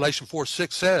 Revelation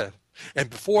 4:6 said, And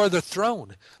before the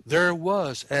throne there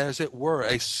was as it were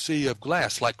a sea of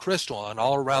glass like crystal, and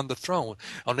all around the throne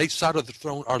on each side of the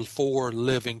throne are 4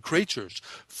 living creatures,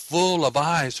 full of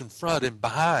eyes in front and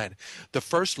behind. The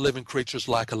first living creature is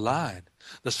like a lion,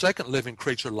 the second living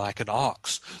creature like an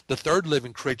ox, the third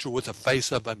living creature with the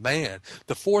face of a man,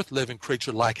 the fourth living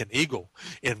creature like an eagle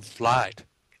in flight.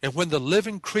 And when the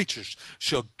living creatures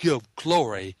shall give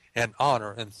glory and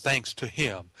honor and thanks to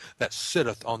him that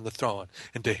sitteth on the throne,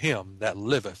 and to him that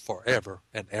liveth forever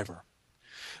and ever.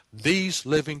 These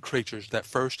living creatures that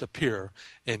first appear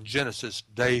in Genesis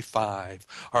day 5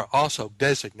 are also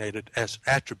designated as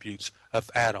attributes of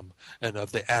Adam and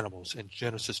of the animals in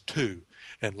Genesis 2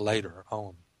 and later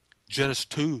on. Genesis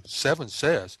 2:7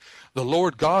 says, The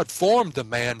Lord God formed the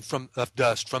man of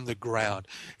dust from the ground,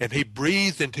 and he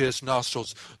breathed into his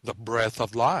nostrils the breath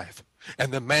of life,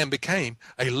 and the man became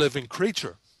a living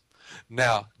creature.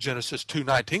 Now, Genesis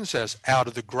 2:19 says, Out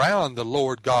of the ground the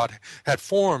Lord God had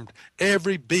formed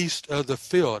every beast of the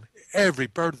field, every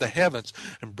bird of the heavens,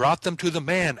 and brought them to the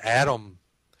man, Adam,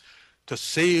 to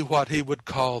see what he would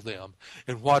call them.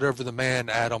 And whatever the man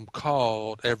Adam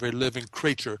called every living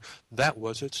creature, that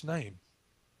was its name.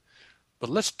 But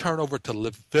let's turn over to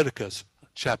Leviticus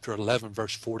chapter 11,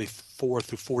 verse 44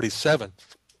 through 47.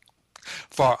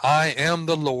 For I am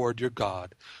the Lord your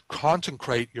God.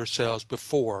 Consecrate yourselves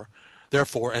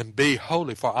therefore, and be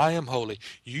holy, for I am holy.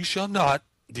 You shall not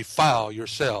defile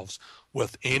yourselves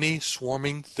with any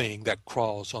swarming thing that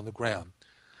crawls on the ground.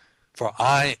 For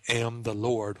I am the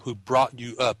Lord who brought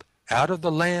you up out of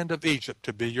the land of Egypt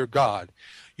to be your God.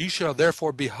 You shall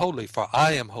therefore be holy, for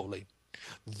I am holy.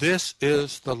 This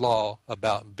is the law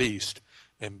about beasts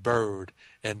and bird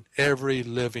and every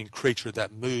living creature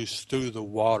that moves through the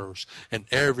waters and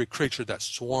every creature that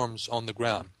swarms on the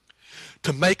ground,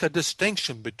 to make a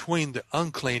distinction between the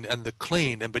unclean and the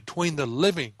clean, and between the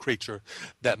living creature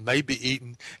that may be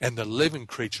eaten and the living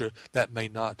creature that may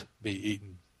not be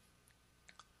eaten.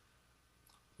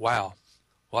 Wow,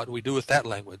 what do we do with that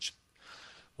language?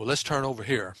 Well, let's turn over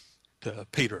here to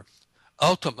Peter.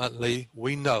 Ultimately,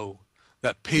 we know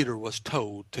that Peter was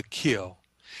told to kill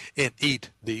and eat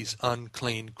these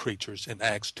unclean creatures in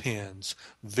Acts 10's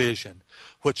vision,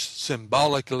 which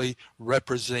symbolically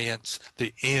represents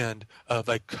the end of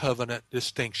a covenant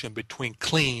distinction between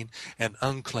clean and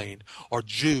unclean, or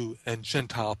Jew and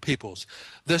Gentile peoples.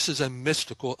 This is a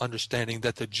mystical understanding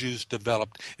that the Jews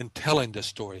developed in telling this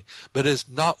story, but is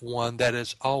not one that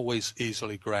is always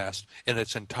easily grasped in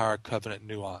its entire covenant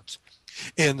nuance.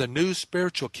 In the new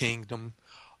spiritual kingdom,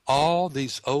 all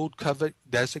these old covenant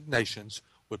designations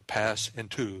would pass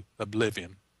into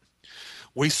oblivion.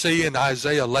 We see in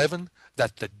Isaiah 11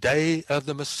 that the day of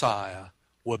the Messiah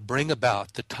will bring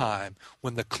about the time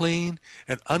when the clean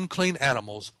and unclean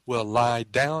animals will lie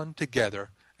down together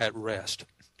at rest.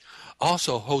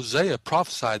 Also, Hosea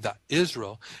prophesied that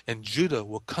Israel and Judah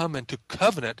will come into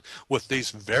covenant with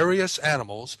these various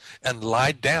animals and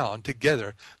lie down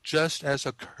together, just as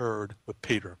occurred with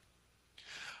Peter.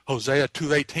 Hosea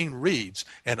 2:18 reads,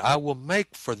 "And I will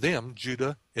make for them,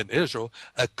 Judah and Israel,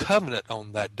 a covenant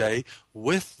on that day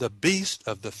with the beasts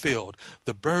of the field,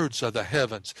 the birds of the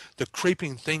heavens, the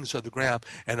creeping things of the ground,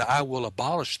 and I will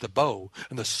abolish the bow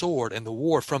and the sword and the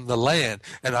war from the land,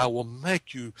 and I will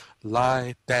make you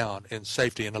lie down in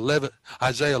safety." And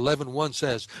Isaiah 11:1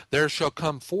 says, "There shall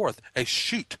come forth a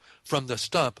shoot from the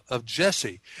stump of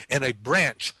Jesse, and a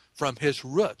branch from his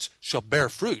roots shall bear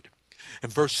fruit."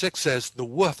 And verse 6 says, "The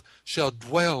wolf shall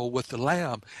dwell with the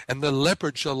lamb, and the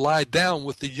leopard shall lie down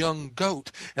with the young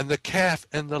goat, and the calf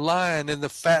and the lion and the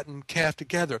fattened calf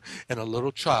together, and a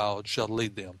little child shall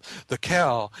lead them. The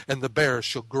cow and the bear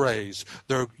shall graze,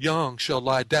 their young shall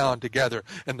lie down together,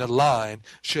 and the lion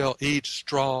shall eat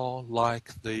straw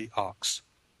like the ox."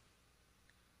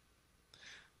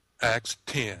 Acts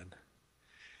 10.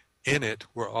 In it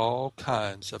were all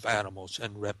kinds of animals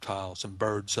and reptiles and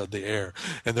birds of the air.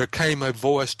 And there came a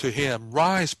voice to him,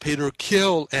 "Rise, Peter,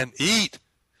 kill and eat."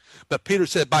 But Peter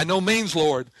said, "By no means,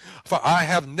 Lord, for I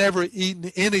have never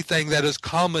eaten anything that is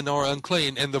common or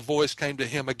unclean." And the voice came to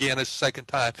him again a second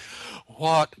time,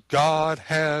 "What God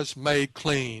has made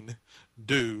clean,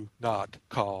 do not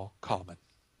call common."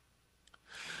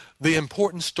 The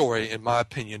important story, in my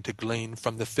opinion, to glean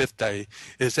from the fifth day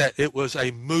is that it was a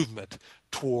movement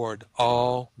toward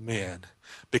all men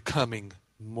becoming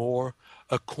more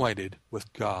acquainted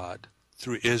with God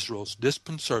through Israel's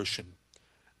dispersion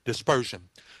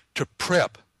to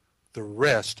prep the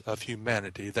rest of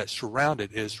humanity that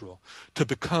surrounded Israel to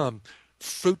become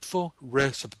fruitful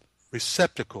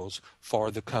receptacles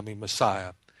for the coming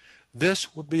Messiah.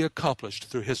 This would be accomplished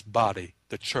through his body,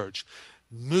 the church,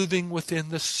 moving within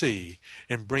the sea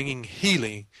and bringing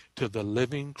healing to the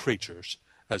living creatures,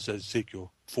 as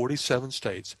Ezekiel 47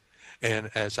 states,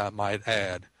 and as I might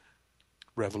add,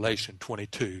 Revelation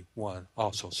 22:1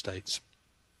 also states.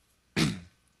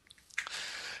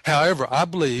 However, I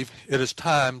believe it is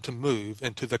time to move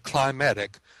into the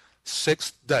climatic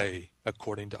sixth day,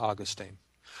 according to Augustine.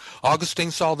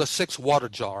 Augustine saw the 6 water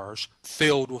jars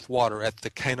filled with water at the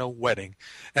Cana wedding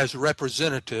as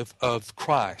representative of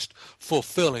Christ,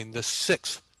 fulfilling the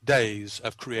 6 days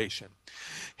of creation.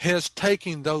 His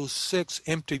taking those 6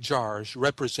 empty jars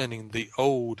representing the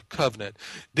old covenant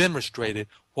demonstrated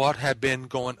what had been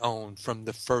going on from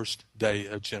the first day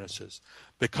of Genesis,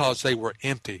 because they were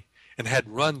empty and had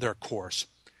run their course.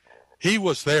 He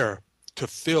was there to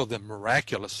fill them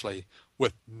miraculously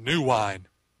with new wine,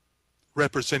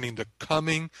 representing the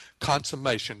coming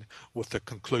consummation with the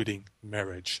concluding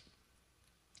marriage.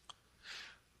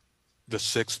 The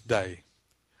 6th day.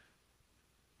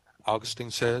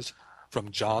 Augustine says,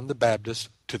 from John the Baptist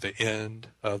to the end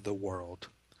of the world.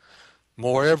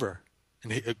 Moreover,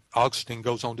 and Augustine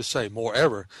goes on to say,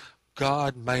 moreover,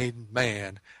 God made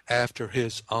man after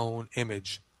his own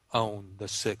image on the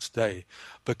 6th day,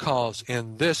 because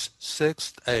in this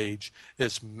 6th age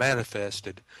is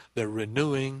manifested the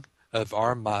renewing of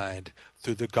our mind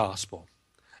through the gospel,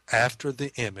 after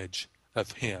the image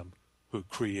of him who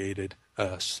created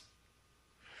us.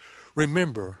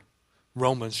 Remember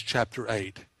Romans chapter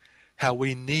 8, how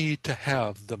we need to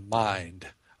have the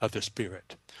mind of the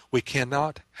Spirit. We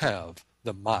cannot have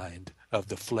the mind of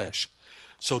the flesh.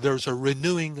 So there's a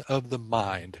renewing of the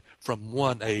mind from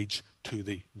one age to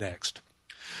the next.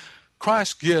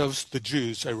 Christ gives the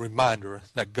Jews a reminder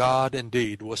that God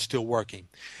indeed was still working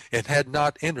and had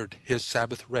not entered his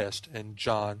Sabbath rest in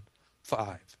John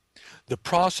 5. The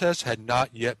process had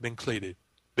not yet been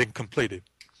completed.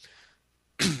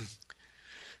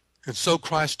 And so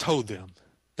Christ told them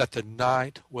that the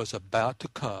night was about to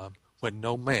come when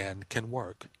no man can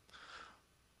work.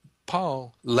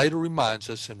 Paul later reminds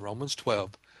us in Romans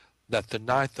 12 that the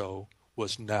night, though,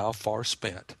 was now far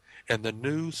spent, and the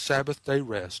new Sabbath day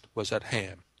rest was at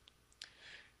hand.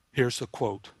 Here's a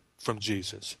quote from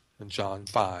Jesus in John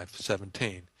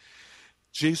 5:17.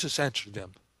 Jesus answered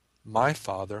them, "My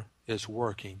Father is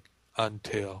working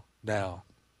until now,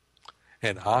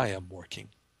 and I am working."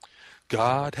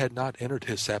 God had not entered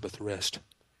his Sabbath rest.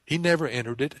 He never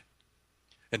entered it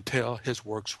until his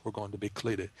works were going to be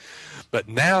completed. But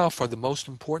now for the most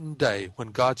important day,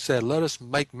 when God said, "Let us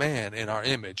make man in our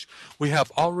image," we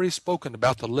have already spoken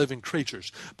about the living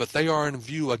creatures, but they are in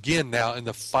view again now in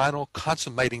the final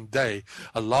consummating day,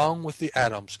 along with the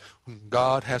atoms, when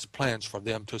God has plans for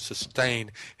them to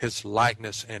sustain his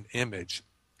likeness and image.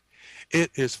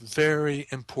 It is very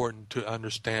important to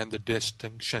understand the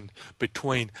distinction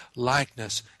between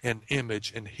likeness and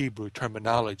image in Hebrew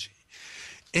terminology.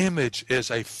 Image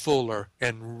is a fuller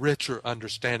and richer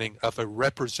understanding of a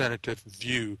representative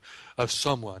view of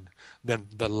someone than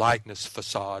the likeness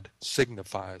facade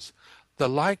signifies. The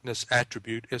likeness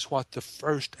attribute is what the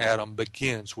first Adam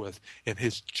begins with in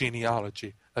his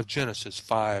genealogy of Genesis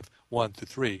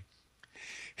 5:1-3.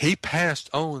 He passed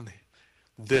on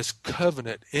this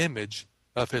covenant image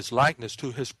of his likeness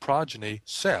to his progeny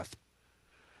Seth,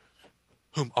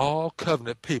 whom all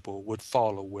covenant people would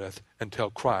follow with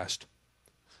until Christ.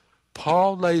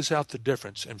 Paul lays out the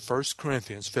difference in 1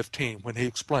 Corinthians 15 when he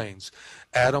explains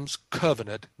Adam's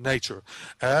covenant nature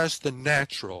as the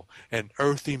natural and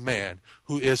earthy man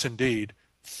who is indeed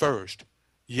first,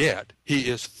 yet he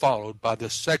is followed by the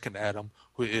second Adam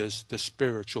who is the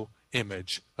spiritual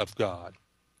image of God.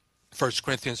 1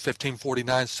 Corinthians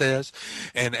 15:49 says,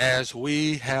 "And as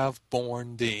we have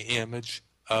borne the image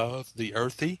of the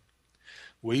earthy,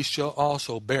 we shall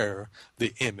also bear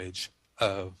the image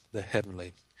of the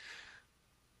heavenly."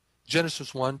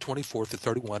 Genesis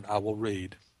 1:24-31 I will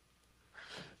read.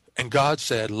 "And God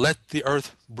said, Let the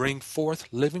earth bring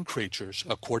forth living creatures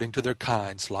according to their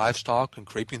kinds, livestock and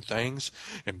creeping things,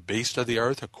 and beasts of the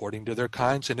earth according to their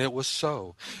kinds. And it was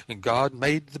so. And God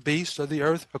made the beasts of the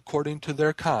earth according to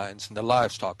their kinds, and the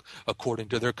livestock according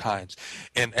to their kinds,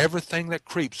 and everything that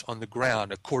creeps on the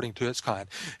ground according to its kind.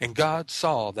 And God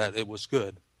saw that it was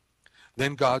good.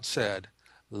 Then God said,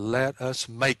 Let us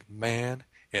make man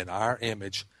in our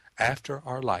image, after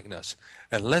our likeness,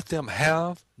 and let them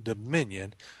have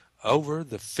dominion over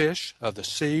the fish of the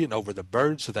sea, and over the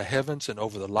birds of the heavens, and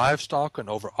over the livestock, and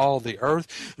over all the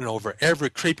earth, and over every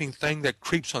creeping thing that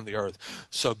creeps on the earth."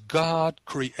 So God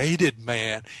created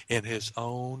man in his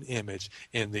own image.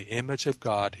 In the image of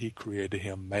God he created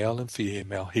him, male and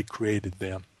female he created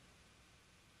them.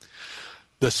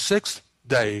 The sixth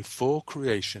day full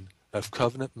creation of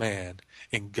covenant man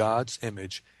in God's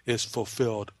image is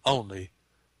fulfilled only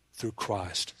through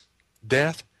Christ.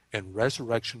 Death and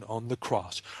resurrection on the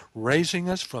cross, raising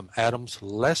us from Adam's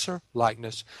lesser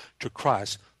likeness to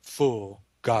Christ's full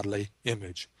godly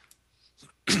image.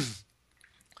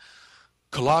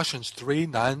 Colossians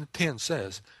 3:9-10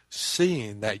 says,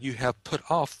 "Seeing that you have put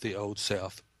off the old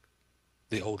self,"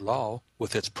 the old law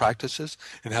with its practices,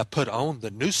 "and have put on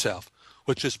the new self,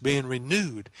 which is being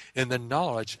renewed in the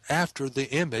knowledge after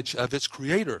the image of its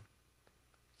creator."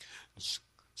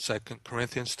 2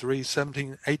 Corinthians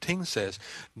 3:17-18 says,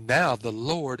 "Now the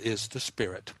Lord is the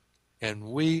Spirit, and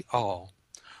we all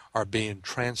are being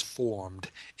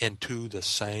transformed into the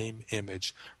same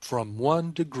image, from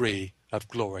one degree of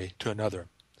glory to another."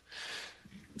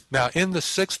 Now in the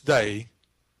sixth day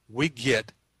we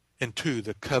get into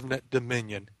the covenant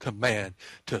dominion command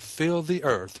to fill the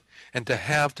earth and to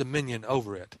have dominion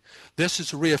over it. This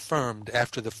is reaffirmed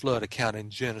after the flood account in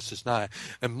Genesis 9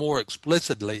 and more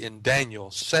explicitly in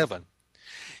Daniel 7.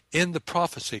 In the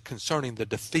prophecy concerning the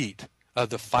defeat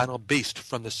of the final beast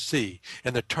from the sea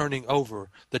and the turning over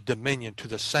the dominion to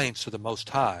the saints of the Most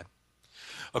High.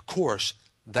 Of course,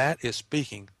 that is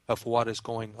speaking of what is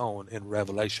going on in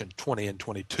Revelation 20 and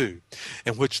 22,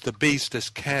 in which the beast is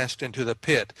cast into the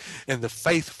pit, and the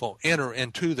faithful enter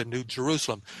into the New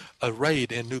Jerusalem,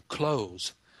 arrayed in new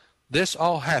clothes. This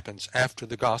all happens after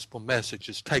the gospel message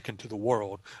is taken to the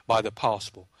world by the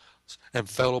apostles and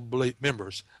fellow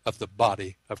members of the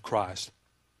body of Christ.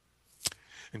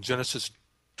 In Genesis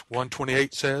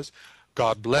 1:28 says,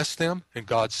 God blessed them, and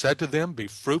God said to them, be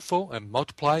fruitful and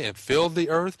multiply and fill the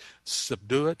earth,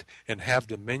 subdue it, and have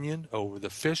dominion over the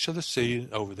fish of the sea,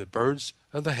 over the birds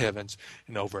of the heavens,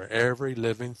 and over every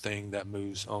living thing that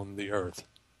moves on the earth.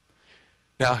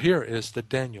 Now here is the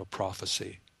Daniel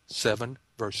prophecy, 7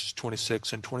 verses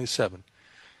 26 and 27.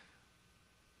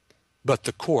 But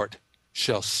the court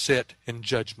shall sit in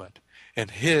judgment, and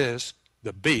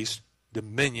the beast,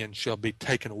 dominion shall be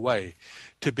taken away,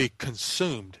 to be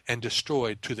consumed and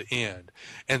destroyed to the end.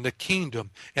 And the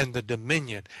kingdom and the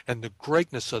dominion and the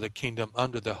greatness of the kingdom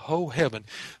under the whole heaven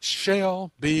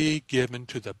shall be given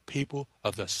to the people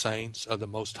of the saints of the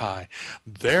Most High.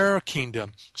 Their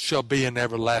kingdom shall be an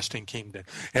everlasting kingdom,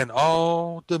 and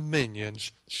all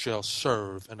dominions shall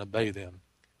serve and obey them.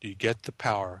 Do you get the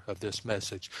power of this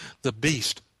message? The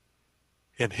beast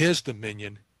and his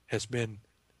dominion has been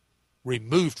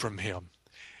removed from him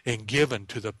and given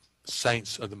to the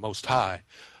saints of the Most High,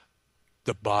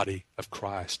 the body of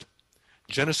Christ.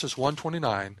 Genesis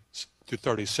 1:29 through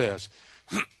 30 says,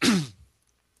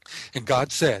 And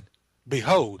God said,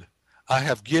 Behold, I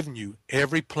have given you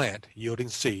every plant yielding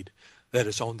seed that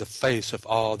is on the face of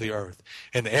all the earth,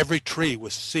 and every tree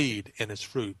with seed in its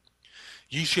fruit.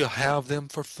 Ye shall have them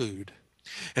for food.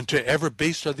 And to every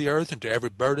beast of the earth, and to every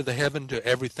bird of the heaven, to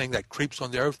everything that creeps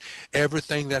on the earth,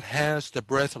 everything that has the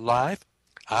breath of life,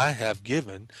 I have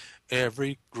given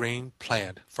every green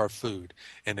plant for food.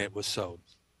 And it was so.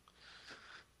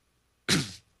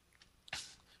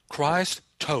 Christ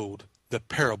told the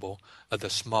parable of the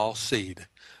small seed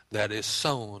that is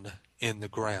sown in the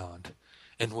ground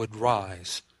and would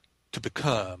rise to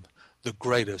become the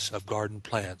greatest of garden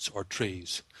plants or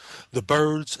trees. The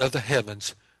birds of the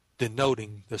heavens,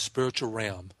 denoting the spiritual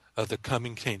realm of the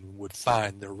coming kingdom, would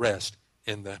find their rest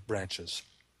in the branches.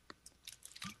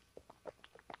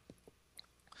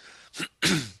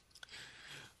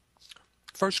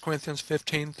 1 Corinthians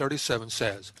 15:37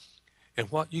 says, And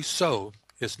what you sow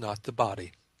is not the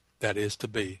body that is to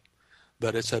be,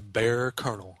 but it's a bare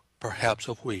kernel, perhaps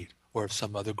of wheat or of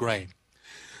some other grain.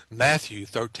 Matthew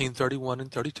 13:31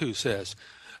 and 32 says,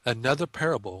 Another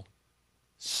parable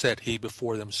set he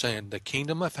before them, saying, The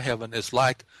kingdom of heaven is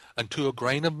like unto a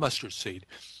grain of mustard seed,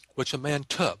 which a man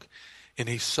took, and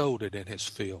he sowed it in his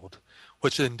field,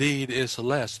 which indeed is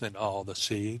less than all the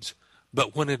seeds.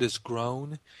 But when it is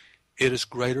grown, it is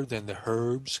greater than the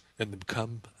herbs, and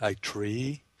become a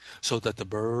tree, so that the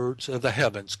birds of the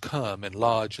heavens come and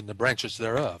lodge in the branches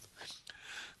thereof.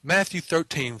 Matthew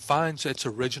 13 finds its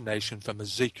origination from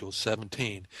Ezekiel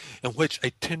 17, in which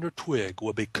a tender twig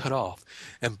will be cut off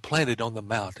and planted on the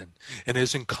mountain, and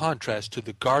is in contrast to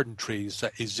the garden trees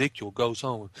that Ezekiel goes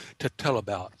on to tell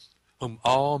about, whom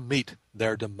all meet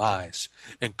their demise,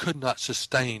 and could not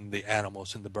sustain the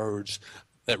animals and the birds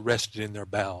that rested in their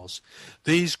boughs.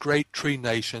 These great tree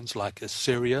nations, like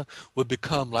Assyria, would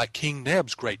become like King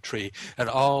Neb's great tree, and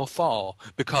all fall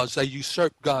because they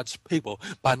usurped God's people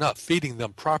by not feeding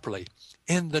them properly.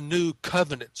 In the new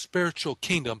covenant spiritual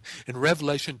kingdom, in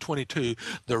Revelation 22,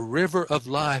 the river of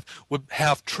life would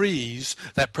have trees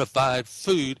that provide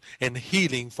food and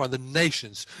healing for the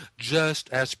nations, just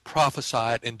as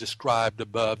prophesied and described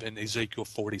above in Ezekiel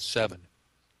 47.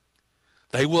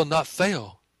 They will not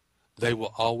fail. They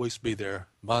will always be there,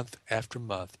 month after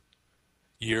month,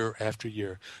 year after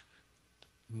year.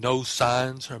 No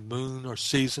signs or moon or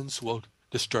seasons will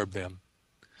disturb them.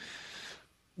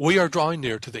 We are drawing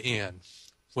near to the end,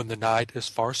 when the night is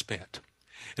far spent,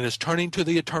 and is turning to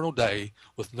the eternal day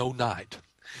with no night.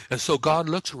 And so God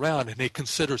looks around and he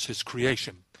considers his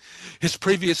creation. His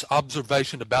previous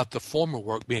observation about the former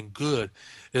work being good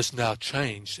is now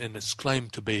changed and is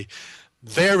claimed to be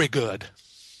very good.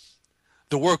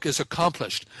 The work is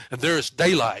accomplished, and there is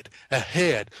daylight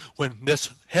ahead when this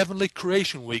heavenly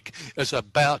creation week is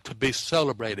about to be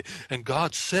celebrated. And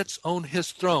God sits on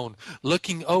his throne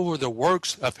looking over the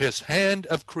works of his hand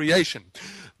of creation.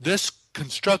 This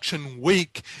construction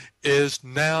week is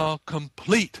now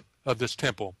complete of this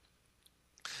temple.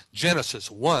 Genesis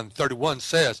 1:31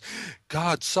 says,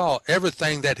 God saw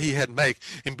everything that he had made,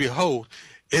 and behold,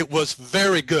 it was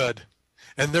very good.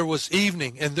 And there was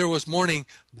evening, and there was morning,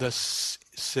 the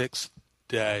sixth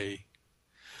day.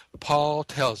 Paul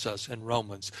tells us in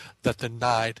Romans that the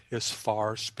night is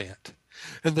far spent,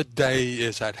 and the day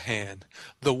is at hand.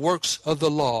 The works of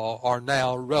the law are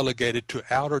now relegated to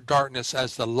outer darkness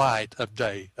as the light of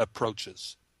day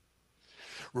approaches.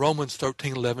 Romans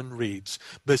 13:11 reads,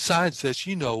 Besides this,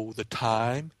 you know the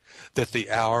time, that the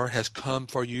hour has come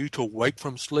for you to wake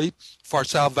from sleep, for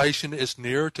salvation is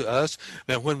nearer to us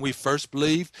than when we first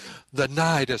believed. The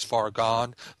night is far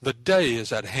gone, the day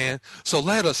is at hand. So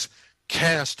let us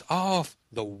Cast off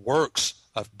the works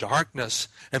of darkness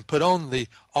and put on the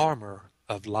armor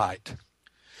of light.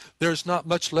 There's not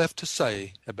much left to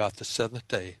say about the seventh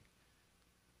day,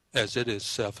 as it is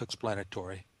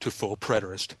self-explanatory to full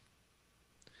preterist.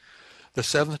 The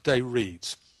seventh day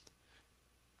reads,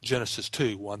 Genesis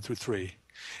 2, 1 through 3,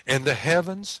 And the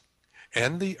heavens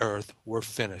and the earth were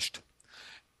finished,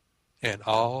 and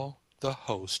all the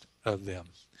host of them.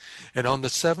 And on the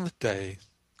seventh day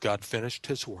God finished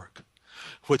his work,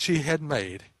 which he had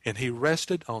made, and he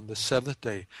rested on the seventh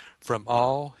day from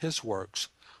all his works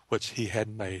which he had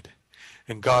made.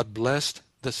 And God blessed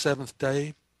the seventh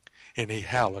day, and he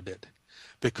hallowed it,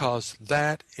 because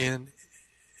that in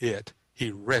it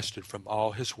he rested from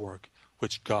all his work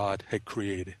which God had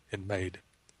created and made.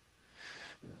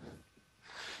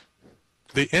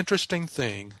 The interesting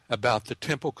thing about the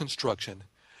temple construction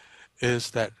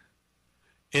is that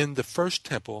in the first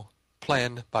temple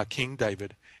planned by King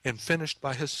David and finished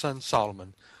by his son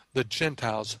Solomon, the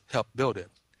Gentiles helped build it.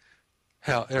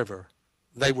 However,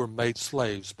 they were made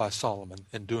slaves by Solomon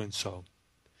in doing so.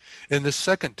 In the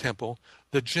second temple,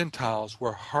 the Gentiles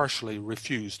were harshly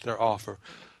refused their offer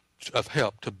of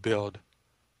help to build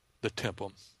the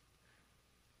temple.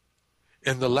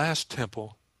 In the last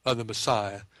temple of the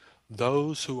Messiah,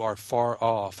 those who are far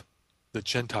off, the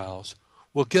Gentiles,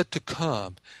 will get to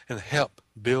come and help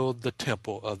build the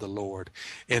temple of the Lord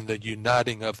in the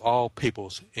uniting of all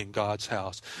peoples in God's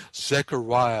house.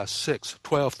 Zechariah 6,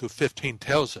 12 through 15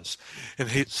 tells us, and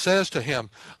he says to him,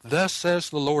 Thus says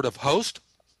the Lord of hosts,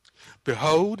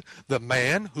 Behold, the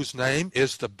man whose name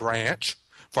is the branch,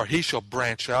 for he shall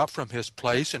branch out from his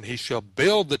place, and he shall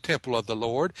build the temple of the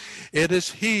Lord. It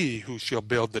is he who shall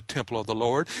build the temple of the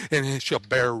Lord, and he shall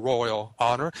bear royal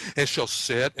honor, and shall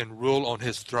sit and rule on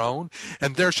his throne.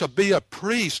 And there shall be a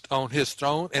priest on his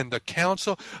throne, and the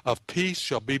counsel of peace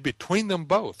shall be between them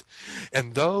both.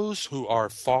 And those who are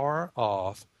far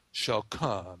off shall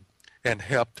come and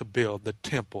help to build the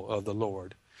temple of the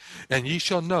Lord. And ye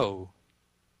shall know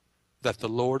that the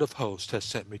Lord of hosts has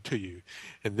sent me to you.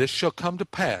 And this shall come to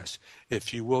pass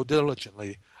if you will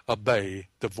diligently obey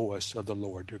the voice of the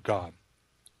Lord your God.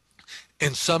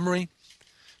 In summary,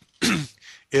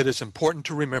 it is important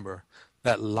to remember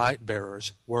that light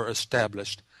bearers were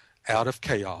established out of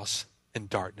chaos and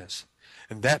darkness.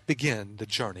 And that began the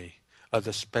journey of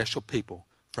the special people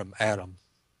from Adam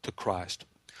to Christ.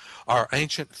 Our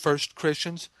ancient first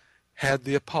Christians had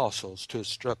the apostles to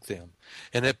instruct them,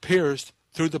 and it appears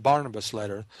through the Barnabas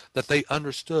letter that they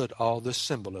understood all this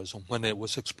symbolism when it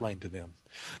was explained to them.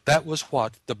 That was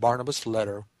what the Barnabas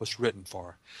letter was written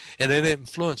for, and it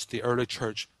influenced the early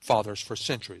church fathers for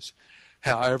centuries.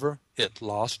 However, it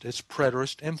lost its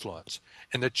preterist influence,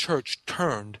 and the church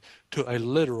turned to a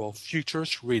literal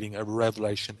futurist reading of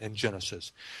Revelation and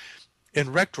Genesis.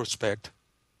 In retrospect,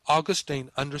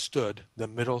 Augustine understood the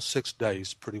middle 6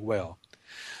 days pretty well,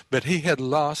 but he had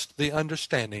lost the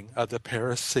understanding of the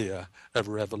parousia of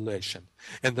Revelation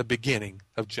and the beginning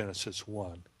of Genesis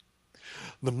 1.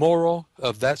 The moral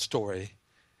of that story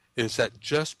is that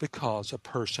just because a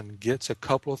person gets a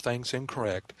couple of things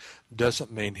incorrect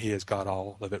doesn't mean he has got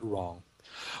all of it wrong.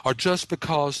 Or just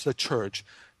because the church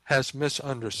has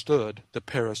misunderstood the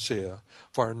parousia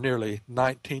for nearly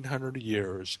 1900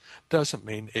 years doesn't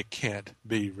mean it can't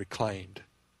be reclaimed.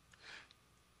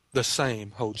 The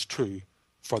same holds true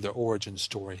for the origin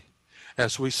story,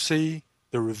 as we see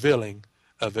the revealing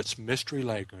of its mystery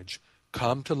language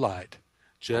come to light,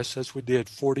 just as we did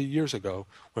 40 years ago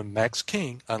when Max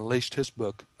King unleashed his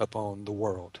book upon the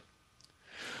world.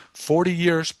 40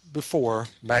 years before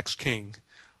Max King,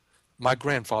 my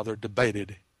grandfather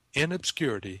debated in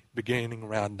obscurity beginning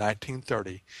around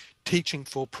 1930, teaching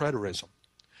full preterism.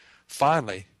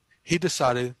 Finally, he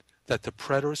decided that the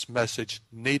preterist message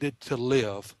needed to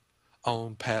live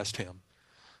on past him.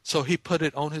 So he put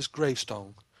it on his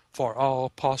gravestone for all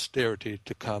posterity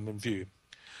to come and view.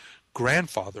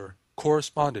 Grandfather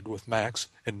corresponded with Max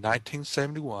in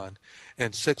 1971,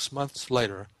 and 6 months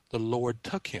later the Lord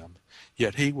took him,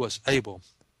 yet he was able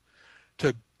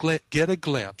to get a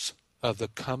glimpse of the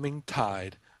coming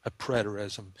tide of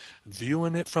preterism,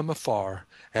 viewing it from afar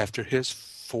after his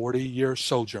 40-year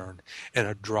sojourn in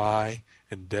a dry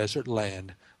and desert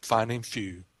land, finding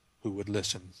few who would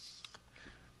listen.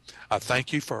 I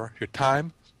thank you for your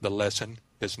time. The lesson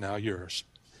is now yours.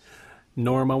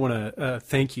 Norm, I want to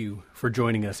thank you for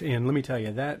joining us. And let me tell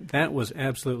you, that was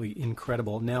absolutely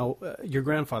incredible. Now, your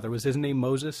grandfather, was his name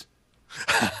Moses?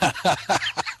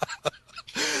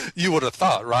 You would have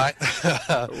thought, right?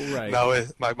 Right. No,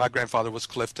 my grandfather was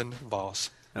Clifton Voss.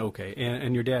 Okay,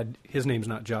 and your dad, his name's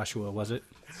not Joshua, was it?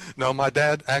 No, my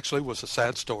dad actually was a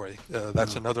sad story.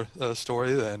 That's another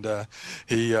story, and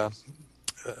he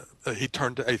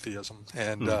turned to atheism,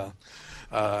 and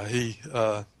he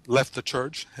left the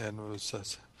church, and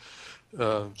was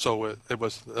so it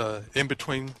was in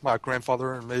between my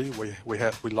grandfather and me.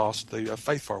 We lost the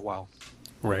faith for a while.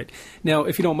 Right. Now,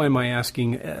 if you don't mind my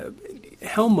asking,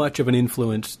 how much of an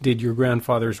influence did your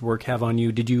grandfather's work have on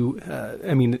you? Did you?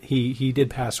 I mean, he did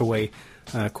pass away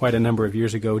quite a number of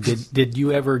years ago. Did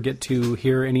you ever get to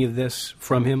hear any of this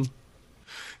from him?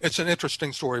 It's an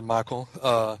interesting story, Michael.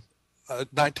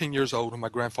 19 years old when my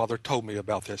grandfather told me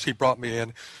about this. He brought me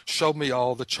in, showed me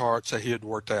all the charts that he had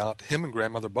worked out. Him and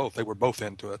grandmother both, they were both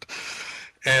into it.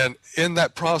 And in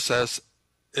that process,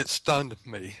 it stunned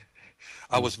me.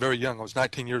 I was very young. I was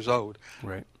 19 years old.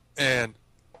 Right.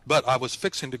 But I was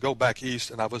fixing to go back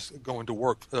east, and I was going to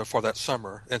work for that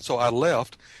summer. And so I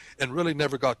left and really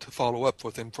never got to follow up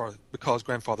with him because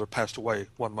grandfather passed away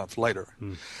 1 month later.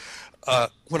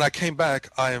 When I came back,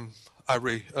 I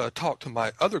talked to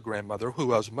my other grandmother,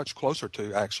 who I was much closer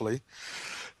to, actually,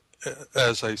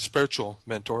 as a spiritual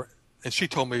mentor. And she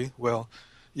told me, well,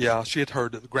 yeah, she had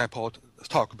heard Grandpa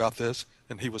talk about this,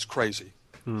 and he was crazy.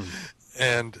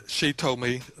 And she told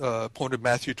me, pointed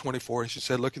Matthew 24, and she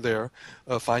said, look there,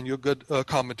 find you a good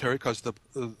commentary, because the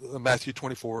Matthew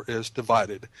 24 is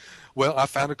divided. Well, I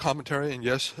found a commentary, and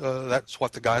yes, that's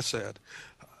what the guy said.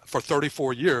 For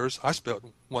 34 years, I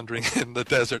spent wandering in the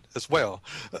desert as well,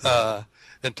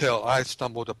 until I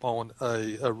stumbled upon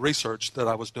a research that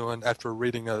I was doing after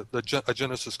reading a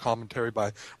Genesis commentary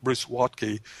by Bruce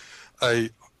Watke. A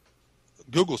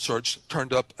Google search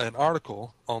turned up an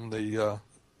article on the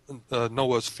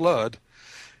Noah's flood,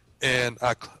 and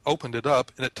I opened it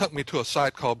up, and it took me to a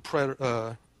site called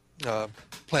Planet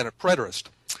Preterist.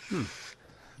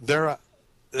 There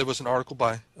was an article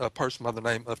by a person by the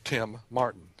name of Tim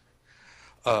Martin.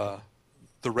 The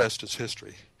rest is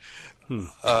history.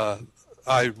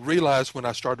 I realized when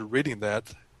I started reading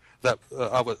that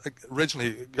I was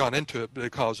originally gone into it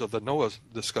because of the Noah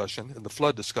discussion and the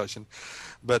flood discussion,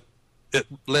 but it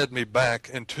led me back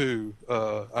into,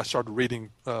 I started reading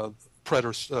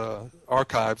Preterist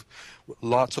archive,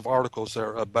 lots of articles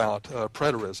there about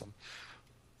preterism.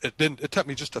 It took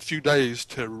me just a few days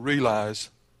to realize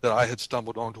that I had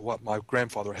stumbled onto what my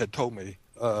grandfather had told me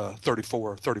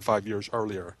 35 years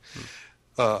earlier.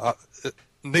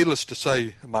 Needless to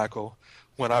say, Michael,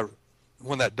 when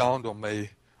that dawned on me,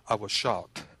 I was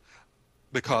shocked,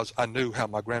 because I knew how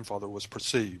my grandfather was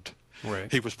perceived.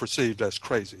 Right. He was perceived as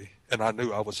crazy, and I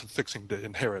knew I was fixing to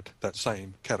inherit that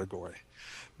same category.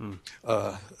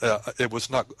 It was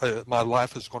not. My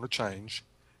life is going to change,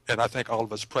 and I think all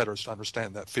of us preterists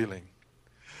understand that feeling.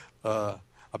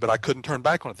 But I couldn't turn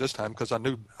back on it this time, because I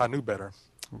knew better,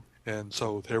 and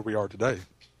so here we are today.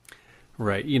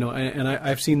 Right. You know, and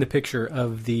I've seen the picture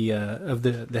of the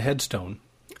headstone,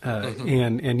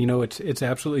 and you know, it's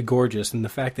absolutely gorgeous, and the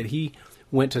fact that he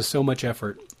went to so much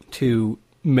effort to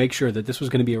make sure that this was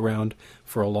going to be around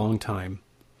for a long time,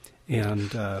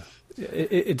 and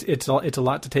it's a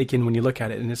lot to take in when you look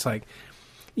at it, and it's like,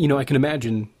 you know, I can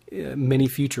imagine many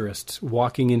futurists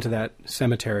walking into that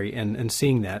cemetery and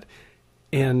seeing that,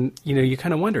 and you know, you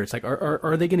kind of wonder, it's like,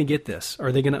 are they going to get this?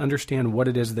 Are they going to understand what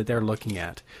it is that they're looking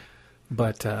at?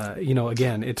 But you know,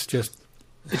 again,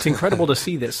 it's incredible to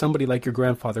see that somebody like your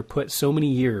grandfather put so many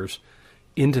years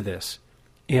into this,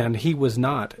 and he was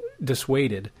not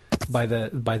dissuaded by the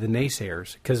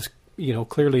naysayers, because you know,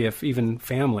 clearly, if even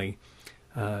family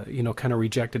you know, kind of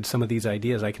rejected some of these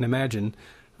ideas, I can imagine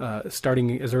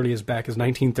starting as early as back as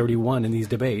 1931 in these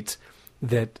debates,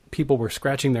 that people were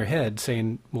scratching their head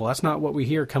saying, well, that's not what we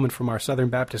hear coming from our Southern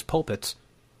Baptist pulpits.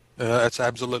 That's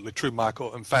absolutely true,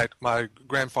 Michael. In fact, my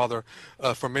grandfather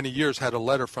for many years had a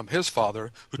letter from his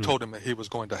father who told him that he was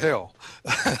going to hell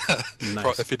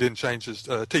if he didn't change his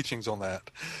teachings on that.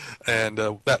 And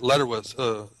that letter was,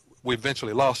 we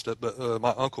eventually lost it, but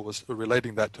my uncle was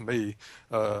relating that to me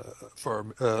for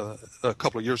a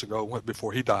couple of years ago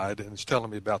before he died, and was telling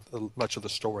me about much of the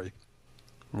story.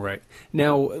 Right.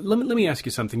 Now, let me ask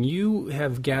you something. You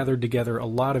have gathered together a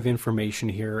lot of information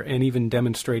here, and even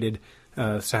demonstrated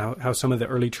how some of the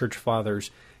early church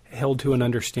fathers held to an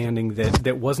understanding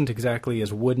that wasn't exactly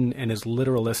as wooden and as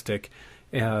literalistic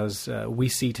as we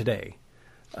see today.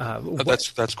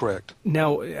 That's correct.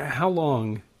 Now, how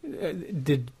long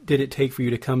did it take for you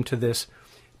to come to this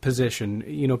position?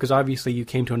 You know, because obviously you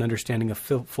came to an understanding of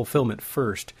fulfillment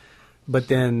first. But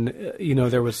then, you know,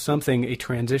 there was a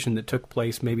transition that took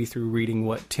place maybe through reading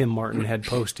what Tim Martin had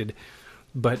posted.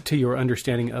 But to your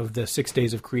understanding of the 6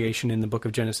 days of creation in the book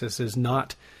of Genesis is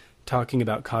not talking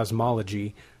about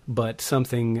cosmology, but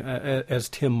something, as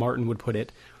Tim Martin would put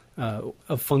it, of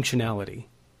functionality.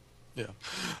 Yeah.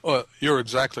 Well, you're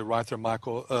exactly right there,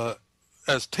 Michael.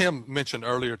 As Tim mentioned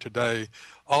earlier today,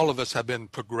 all of us have been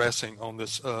progressing on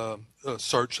this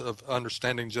search of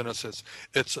understanding Genesis.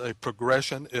 It's a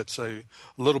progression. It's a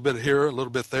little bit here, a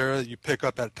little bit there. You pick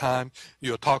up at a time.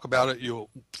 You'll talk about it. You'll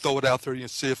throw it out there. You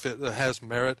see if it has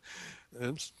merit.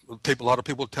 A lot of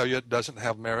people tell you it doesn't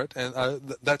have merit, and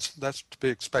that's to be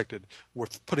expected. We're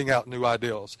putting out new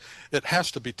ideals. It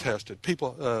has to be tested.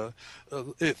 People,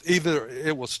 either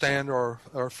it will stand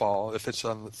or fall if it's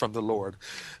from the Lord.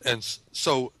 And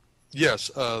so, yes,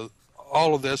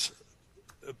 all of this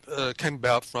came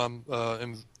about from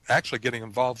actually getting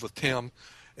involved with Tim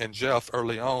and Jeff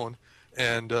early on,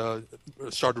 and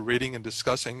started reading and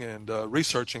discussing and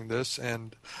researching this,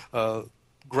 and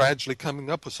gradually coming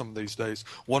up with some of these days.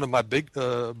 One of my big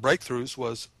breakthroughs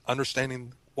was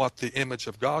understanding what the image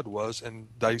of God was in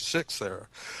day 6 there.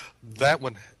 That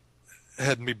one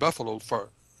had me buffaloed for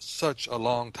such a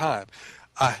long time.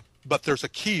 But there's a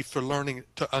key for learning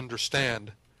to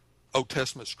understand Old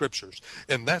Testament scriptures,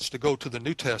 and that's to go to the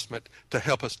New Testament to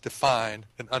help us define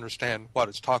and understand what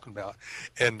it's talking about.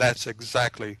 And that's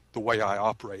exactly the way I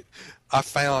operate. I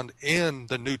found in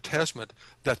the New Testament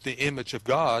that the image of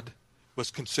God was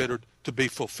considered to be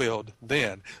fulfilled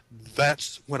then.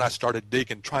 That's when I started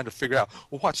digging, trying to figure out,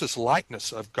 well, what's this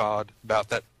likeness of God about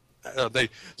that they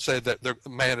say that their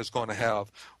man is going to have?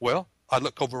 Well, I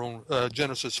look over on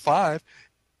Genesis 5,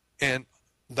 and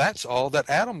that's all that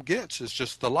Adam gets is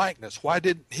just the likeness. Why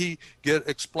didn't he get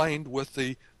explained with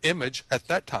the image at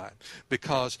that time?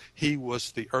 Because he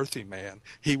was the earthy man.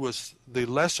 He was the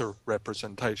lesser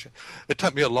representation. It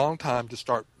took me a long time to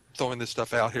start throwing this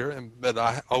stuff out here, but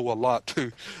I owe a lot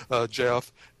to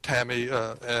Jeff, Tammy,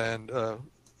 and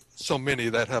so many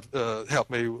that have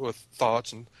helped me with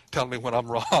thoughts and telling me when I'm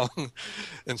wrong.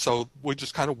 And so we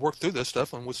just kind of work through this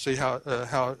stuff, and we'll see how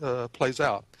it plays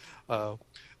out.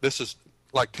 This is,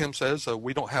 like Tim says,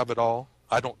 we don't have it all.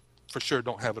 I for sure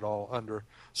don't have it all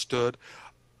understood.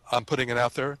 I'm putting it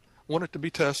out there. Want it to be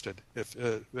tested. If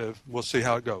we'll see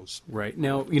how it goes. Right.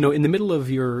 Now, in the middle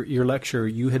of your lecture,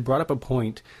 you had brought up a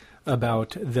point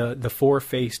about the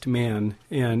four-faced man,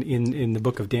 and in the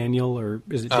book of Daniel, or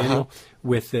is it Daniel,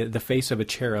 with the face of a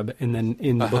cherub, and then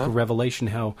in the book of Revelation,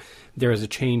 how there is a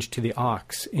change to the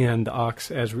ox, and the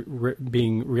ox as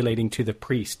being relating to the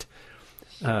priest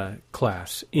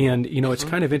class. And, it's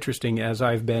kind of interesting, as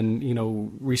I've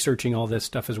been, researching all this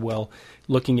stuff as well,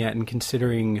 looking at and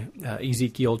considering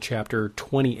Ezekiel chapter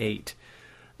 28.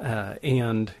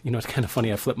 And, it's kind of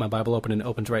funny, I flip my Bible open and it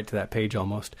opens right to that page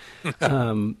almost,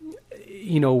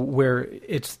 where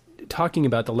it's talking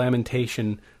about the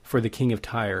lamentation for the king of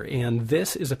Tyre. And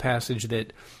this is a passage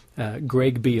that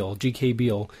G.K.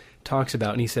 Beale, talks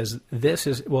about, and he says this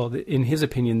is, well, in his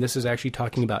opinion, this is actually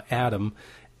talking about Adam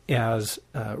as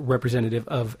representative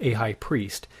of a high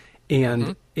priest.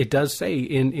 And it does say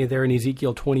in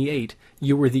Ezekiel 28,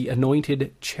 you were the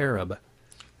anointed cherub,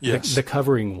 yes, the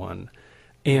covering one.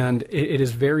 And it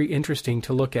is very interesting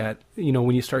to look at,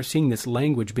 when you start seeing this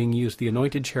language being used, the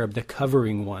anointed cherub, the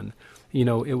covering one.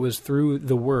 It was through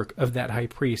the work of that high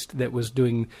priest that was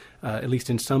doing, at least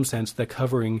in some sense, the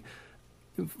covering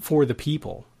for the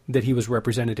people that he was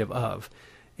representative of.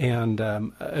 And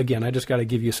again, I just got to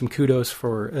give you some kudos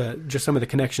for just some of the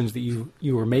connections that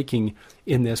you were making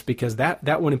in this, because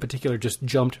that one in particular just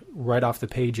jumped right off the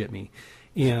page at me.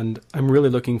 And I'm really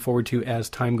looking forward to, as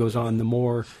time goes on, the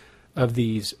more of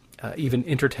these even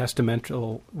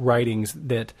intertestamental writings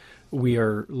that we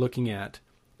are looking at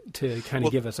to kind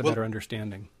of give us a better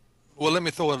understanding. Well, let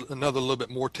me throw another little bit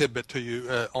more tidbit to you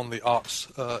on the ox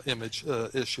image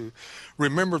issue.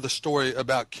 Remember the story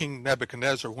about King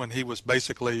Nebuchadnezzar when he was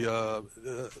basically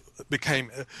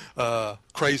became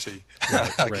crazy,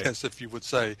 I guess, if you would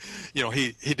say.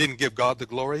 He didn't give God the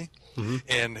glory,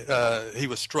 and he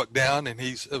was struck down, and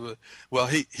he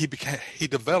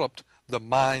developed the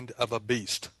mind of a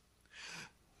beast.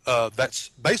 That's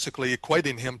basically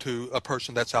equating him to a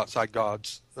person that's outside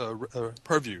God's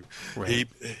purview. Right.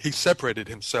 He separated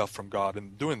himself from God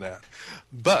in doing that.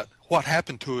 But what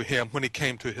happened to him when he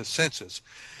came to his senses?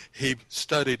 He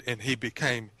studied and he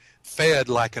became fed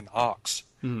like an ox.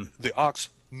 The ox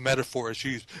metaphor is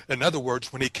used. In other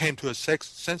words, when he came to his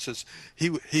senses,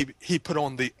 he put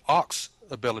on the ox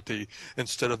ability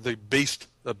instead of the beast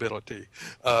ability.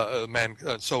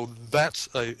 So that's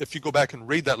if you go back and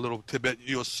read that little tidbit,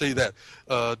 you'll see that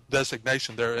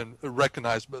designation there and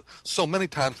recognize. But so many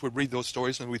times we read those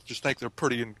stories and we just think they're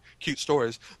pretty and cute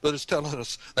stories, but it's telling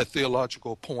us a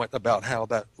theological point about how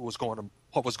that was going to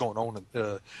what was going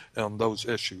on those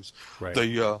issues. Right.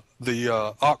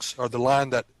 The ox, or the lion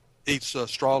that eats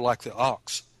straw like the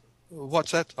ox.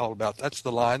 What's that all about? That's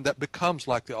the lion that becomes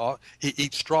like the ox. He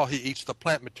eats straw. He eats the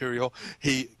plant material.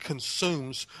 He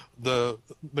consumes the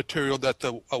material that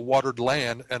a watered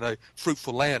land and a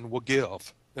fruitful land will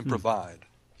give and provide.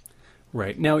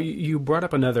 Right. Now, you brought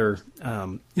up another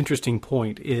interesting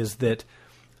point, is that,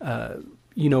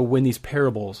 when these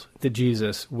parables that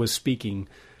Jesus was speaking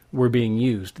were being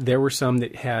used, there were some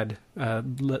that had,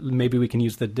 maybe we can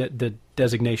use the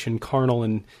designation carnal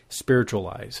and spiritual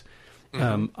eyes.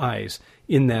 Eyes,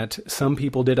 in that some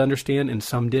people did understand and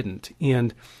some didn't.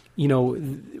 And,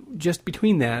 just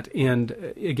between that and,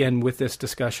 again, with this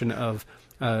discussion of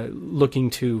looking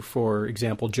to, for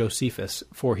example, Josephus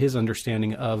for his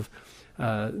understanding of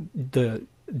the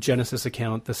Genesis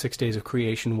account, the 6 days of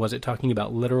creation, was it talking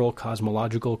about literal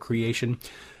cosmological creation,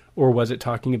 or was it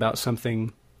talking about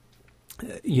something,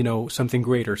 something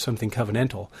greater, something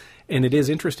covenantal? And it is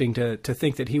interesting to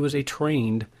think that he was a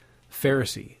trained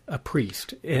Pharisee, a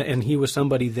priest, and he was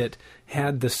somebody that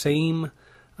had the same,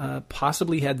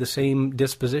 possibly had the same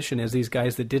disposition as these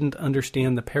guys that didn't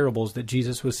understand the parables that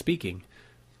Jesus was speaking.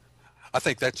 I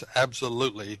think that's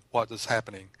absolutely what is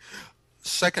happening.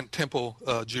 Second Temple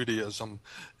Judaism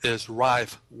is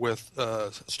rife with,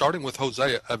 starting with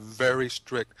Hosea, a very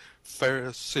strict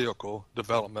Pharisaical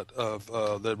development of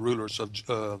the rulers of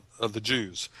the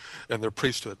Jews and their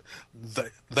priesthood.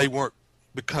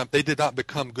 They did not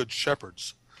become good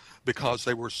shepherds because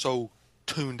they were so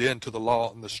tuned into the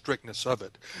law and the strictness of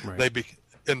it. Right.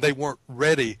 And they weren't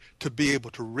ready to be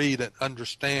able to read and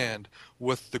understand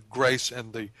with the grace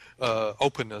and the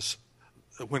openness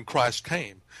when Christ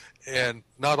came. And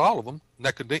not all of them.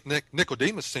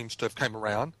 Nicodemus seems to have come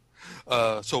around.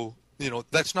 So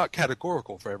that's not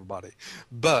categorical for everybody.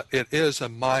 But it is a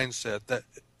mindset that,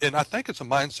 and I think it's a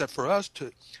mindset for us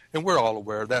to, and we're all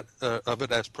aware of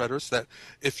it as preterists, that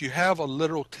if you have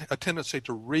a tendency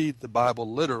to read the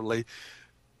Bible literally,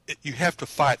 you have to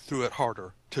fight through it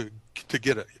harder to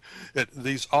get it.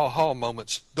 These aha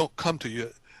moments don't come to you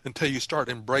until you start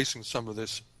embracing some of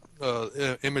this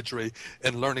imagery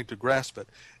and learning to grasp it.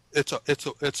 It's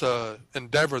a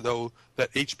endeavor, though, that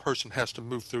each person has to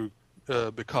move through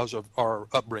because of our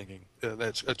upbringing.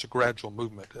 It's a gradual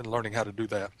movement in learning how to do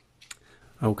that.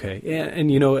 Okay. And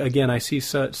again, I see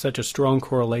such a strong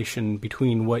correlation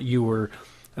between what you were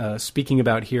speaking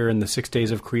about here in the 6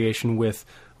 days of creation with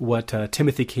what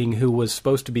Timothy King, who was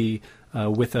supposed to be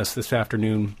with us this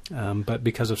afternoon, but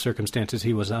because of circumstances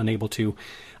he was unable to,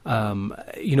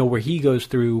 where he goes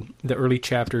through the early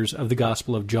chapters of the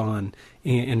Gospel of John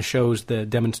and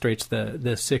demonstrates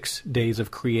the 6 days of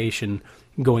creation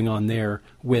going on there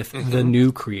with the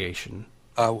new creation.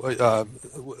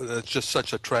 It's just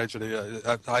such a tragedy.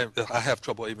 I have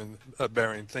trouble even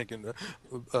thinking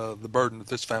the burden that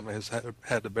this family has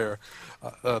had to bear.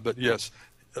 But yes,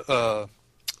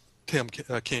 Tim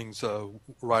King's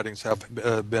writings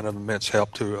have been of immense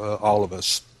help to all of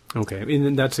us. Okay,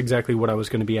 and that's exactly what I was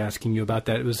going to be asking you about.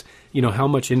 That it was, how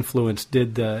much influence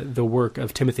did the work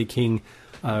of Timothy King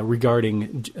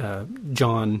regarding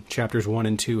John chapters 1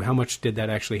 and 2? How much did that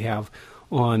actually have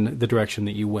on the direction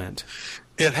that you went?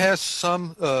 It has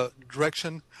some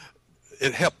direction.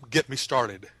 It helped get me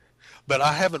started. But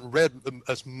I haven't read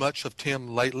as much of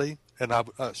Tim lately, and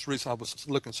that's the reason I was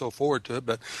looking so forward to it,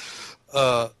 but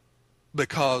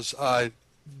because I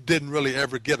didn't really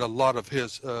ever get a lot of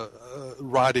his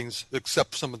writings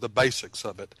except some of the basics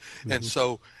of it. Mm-hmm. And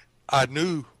so I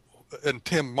knew, and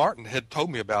Tim Martin had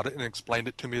told me about it and explained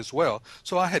it to me as well.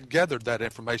 So I had gathered that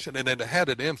information, and it had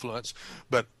an influence,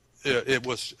 but it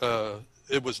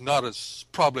was not as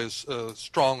probably as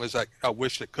strong as I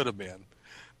wished it could have been,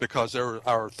 because there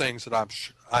are things that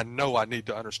I know I need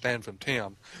to understand from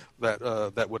Tim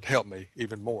that would help me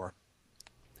even more.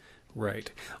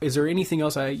 Right. Is there anything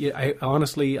else? I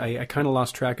honestly kind of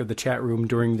lost track of the chat room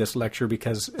during this lecture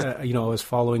because I was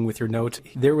following with your notes.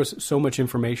 There was so much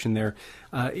information there.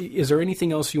 Is there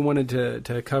anything else you wanted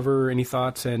to cover? Any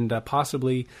thoughts, and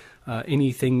possibly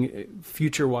anything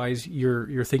future-wise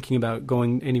you're thinking about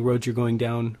any roads you're going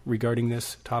down regarding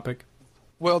this topic?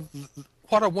 Well,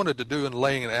 what I wanted to do in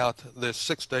laying it out, this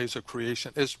 6 days of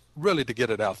creation, is really to get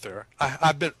it out there.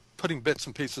 I've been putting bits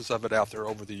and pieces of it out there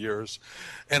over the years,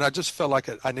 and I just felt like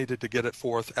I needed to get it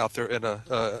forth out there in a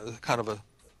kind of a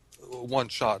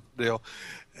one-shot deal.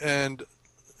 And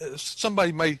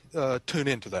somebody may tune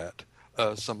into that.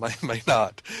 Somebody may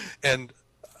not. And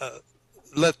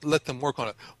let them work on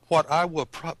it. What I will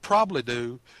probably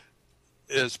do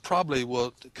is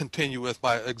will continue with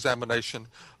my examination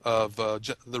of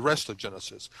the rest of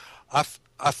Genesis.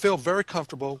 I feel very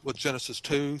comfortable with Genesis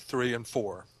 2, 3, and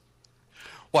 4.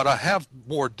 What I have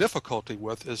more difficulty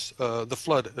with is the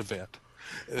flood event.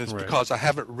 It's because I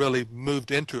haven't really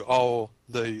moved into all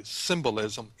the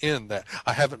symbolism in that.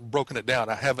 I haven't broken it down.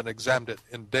 I haven't examined it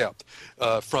in depth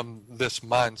from this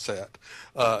mindset.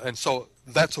 And so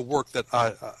that's a work that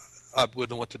I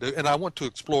wouldn't want to do. And I want to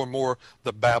explore more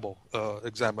the Babel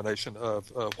examination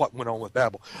of what went on with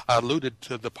Babel. I alluded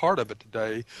to the part of it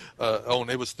today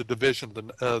it was the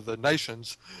division of the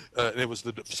nations, and it was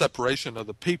the separation of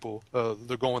the people.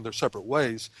 They're going their separate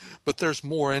ways. But there's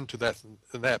more into that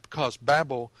than that, because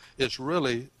Babel is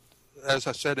really, as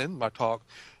I said in my talk,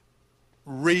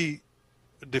 redefined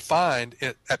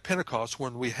at Pentecost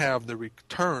when we have the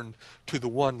return to the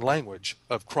one language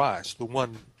of Christ, the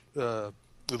one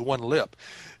lip.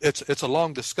 It's a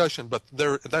long discussion, but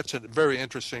that's a very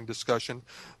interesting discussion.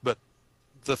 But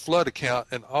the flood account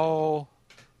and all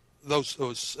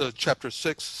those chapters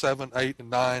 6, 7, 8, and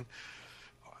 9,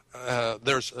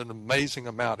 there's an amazing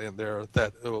amount in there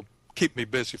that will keep me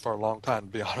busy for a long time,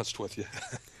 to be honest with you.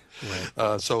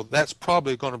 Right. So that's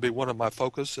probably going to be one of my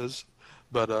focuses,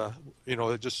 but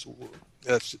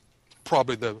that's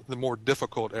probably the more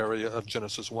difficult area of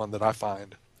Genesis 1 that I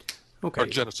find. Okay. Or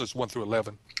Genesis 1 through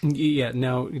 11. Yeah,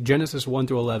 now Genesis 1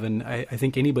 through 11, I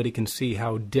think anybody can see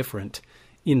how different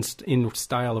in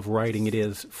style of writing it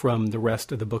is from the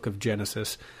rest of the book of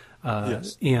Genesis.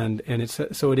 Yes. And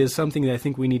it is something that I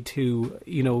think we need to,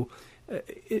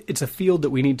 it's a field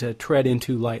that we need to tread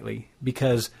into lightly,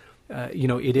 because,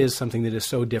 it is something that is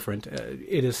so different.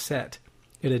 It is set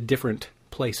at a different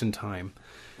place and time.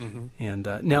 Mm-hmm. And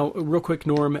now, real quick,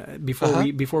 Norm,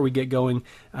 before we get going,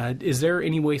 is there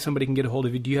any way somebody can get a hold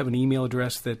of you? Do you have an email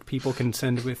address that people can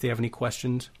send if they have any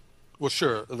questions? Well,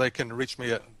 sure. They can reach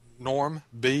me at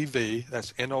normbv,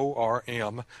 that's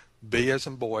Norm, B as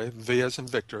in boy, V as in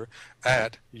Victor,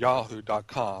 at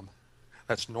yahoo.com.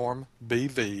 That's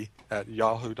normbv at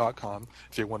yahoo.com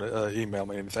if you want to email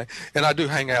me anything. And I do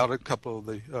hang out at a couple of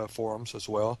the forums as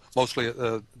well. Mostly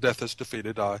at Death is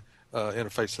Defeated. I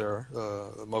interface there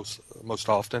most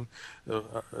often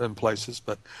in places.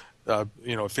 But,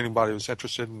 if anybody was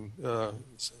interested in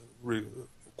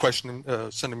questioning,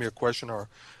 sending me a question or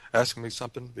asking me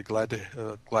something, be glad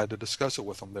to discuss it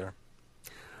with them there.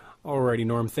 Alrighty,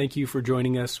 Norm. Thank you for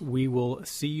joining us. We will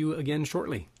see you again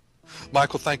shortly.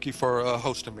 Michael, thank you for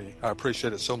hosting me. I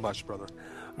appreciate it so much, brother.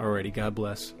 Alrighty, God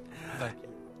bless. Thank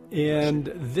you. And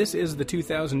this is the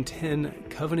 2010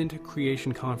 Covenant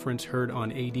Creation Conference heard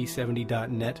on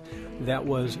AD70.net. That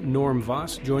was Norm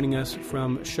Voss joining us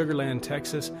from Sugarland,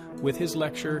 Texas, with his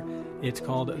lecture. It's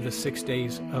called The 6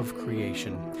 Days of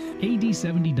Creation.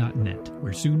 AD70.net,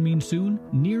 where soon means soon,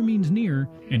 near means near,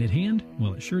 and at hand,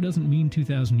 well, it sure doesn't mean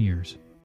 2,000 years.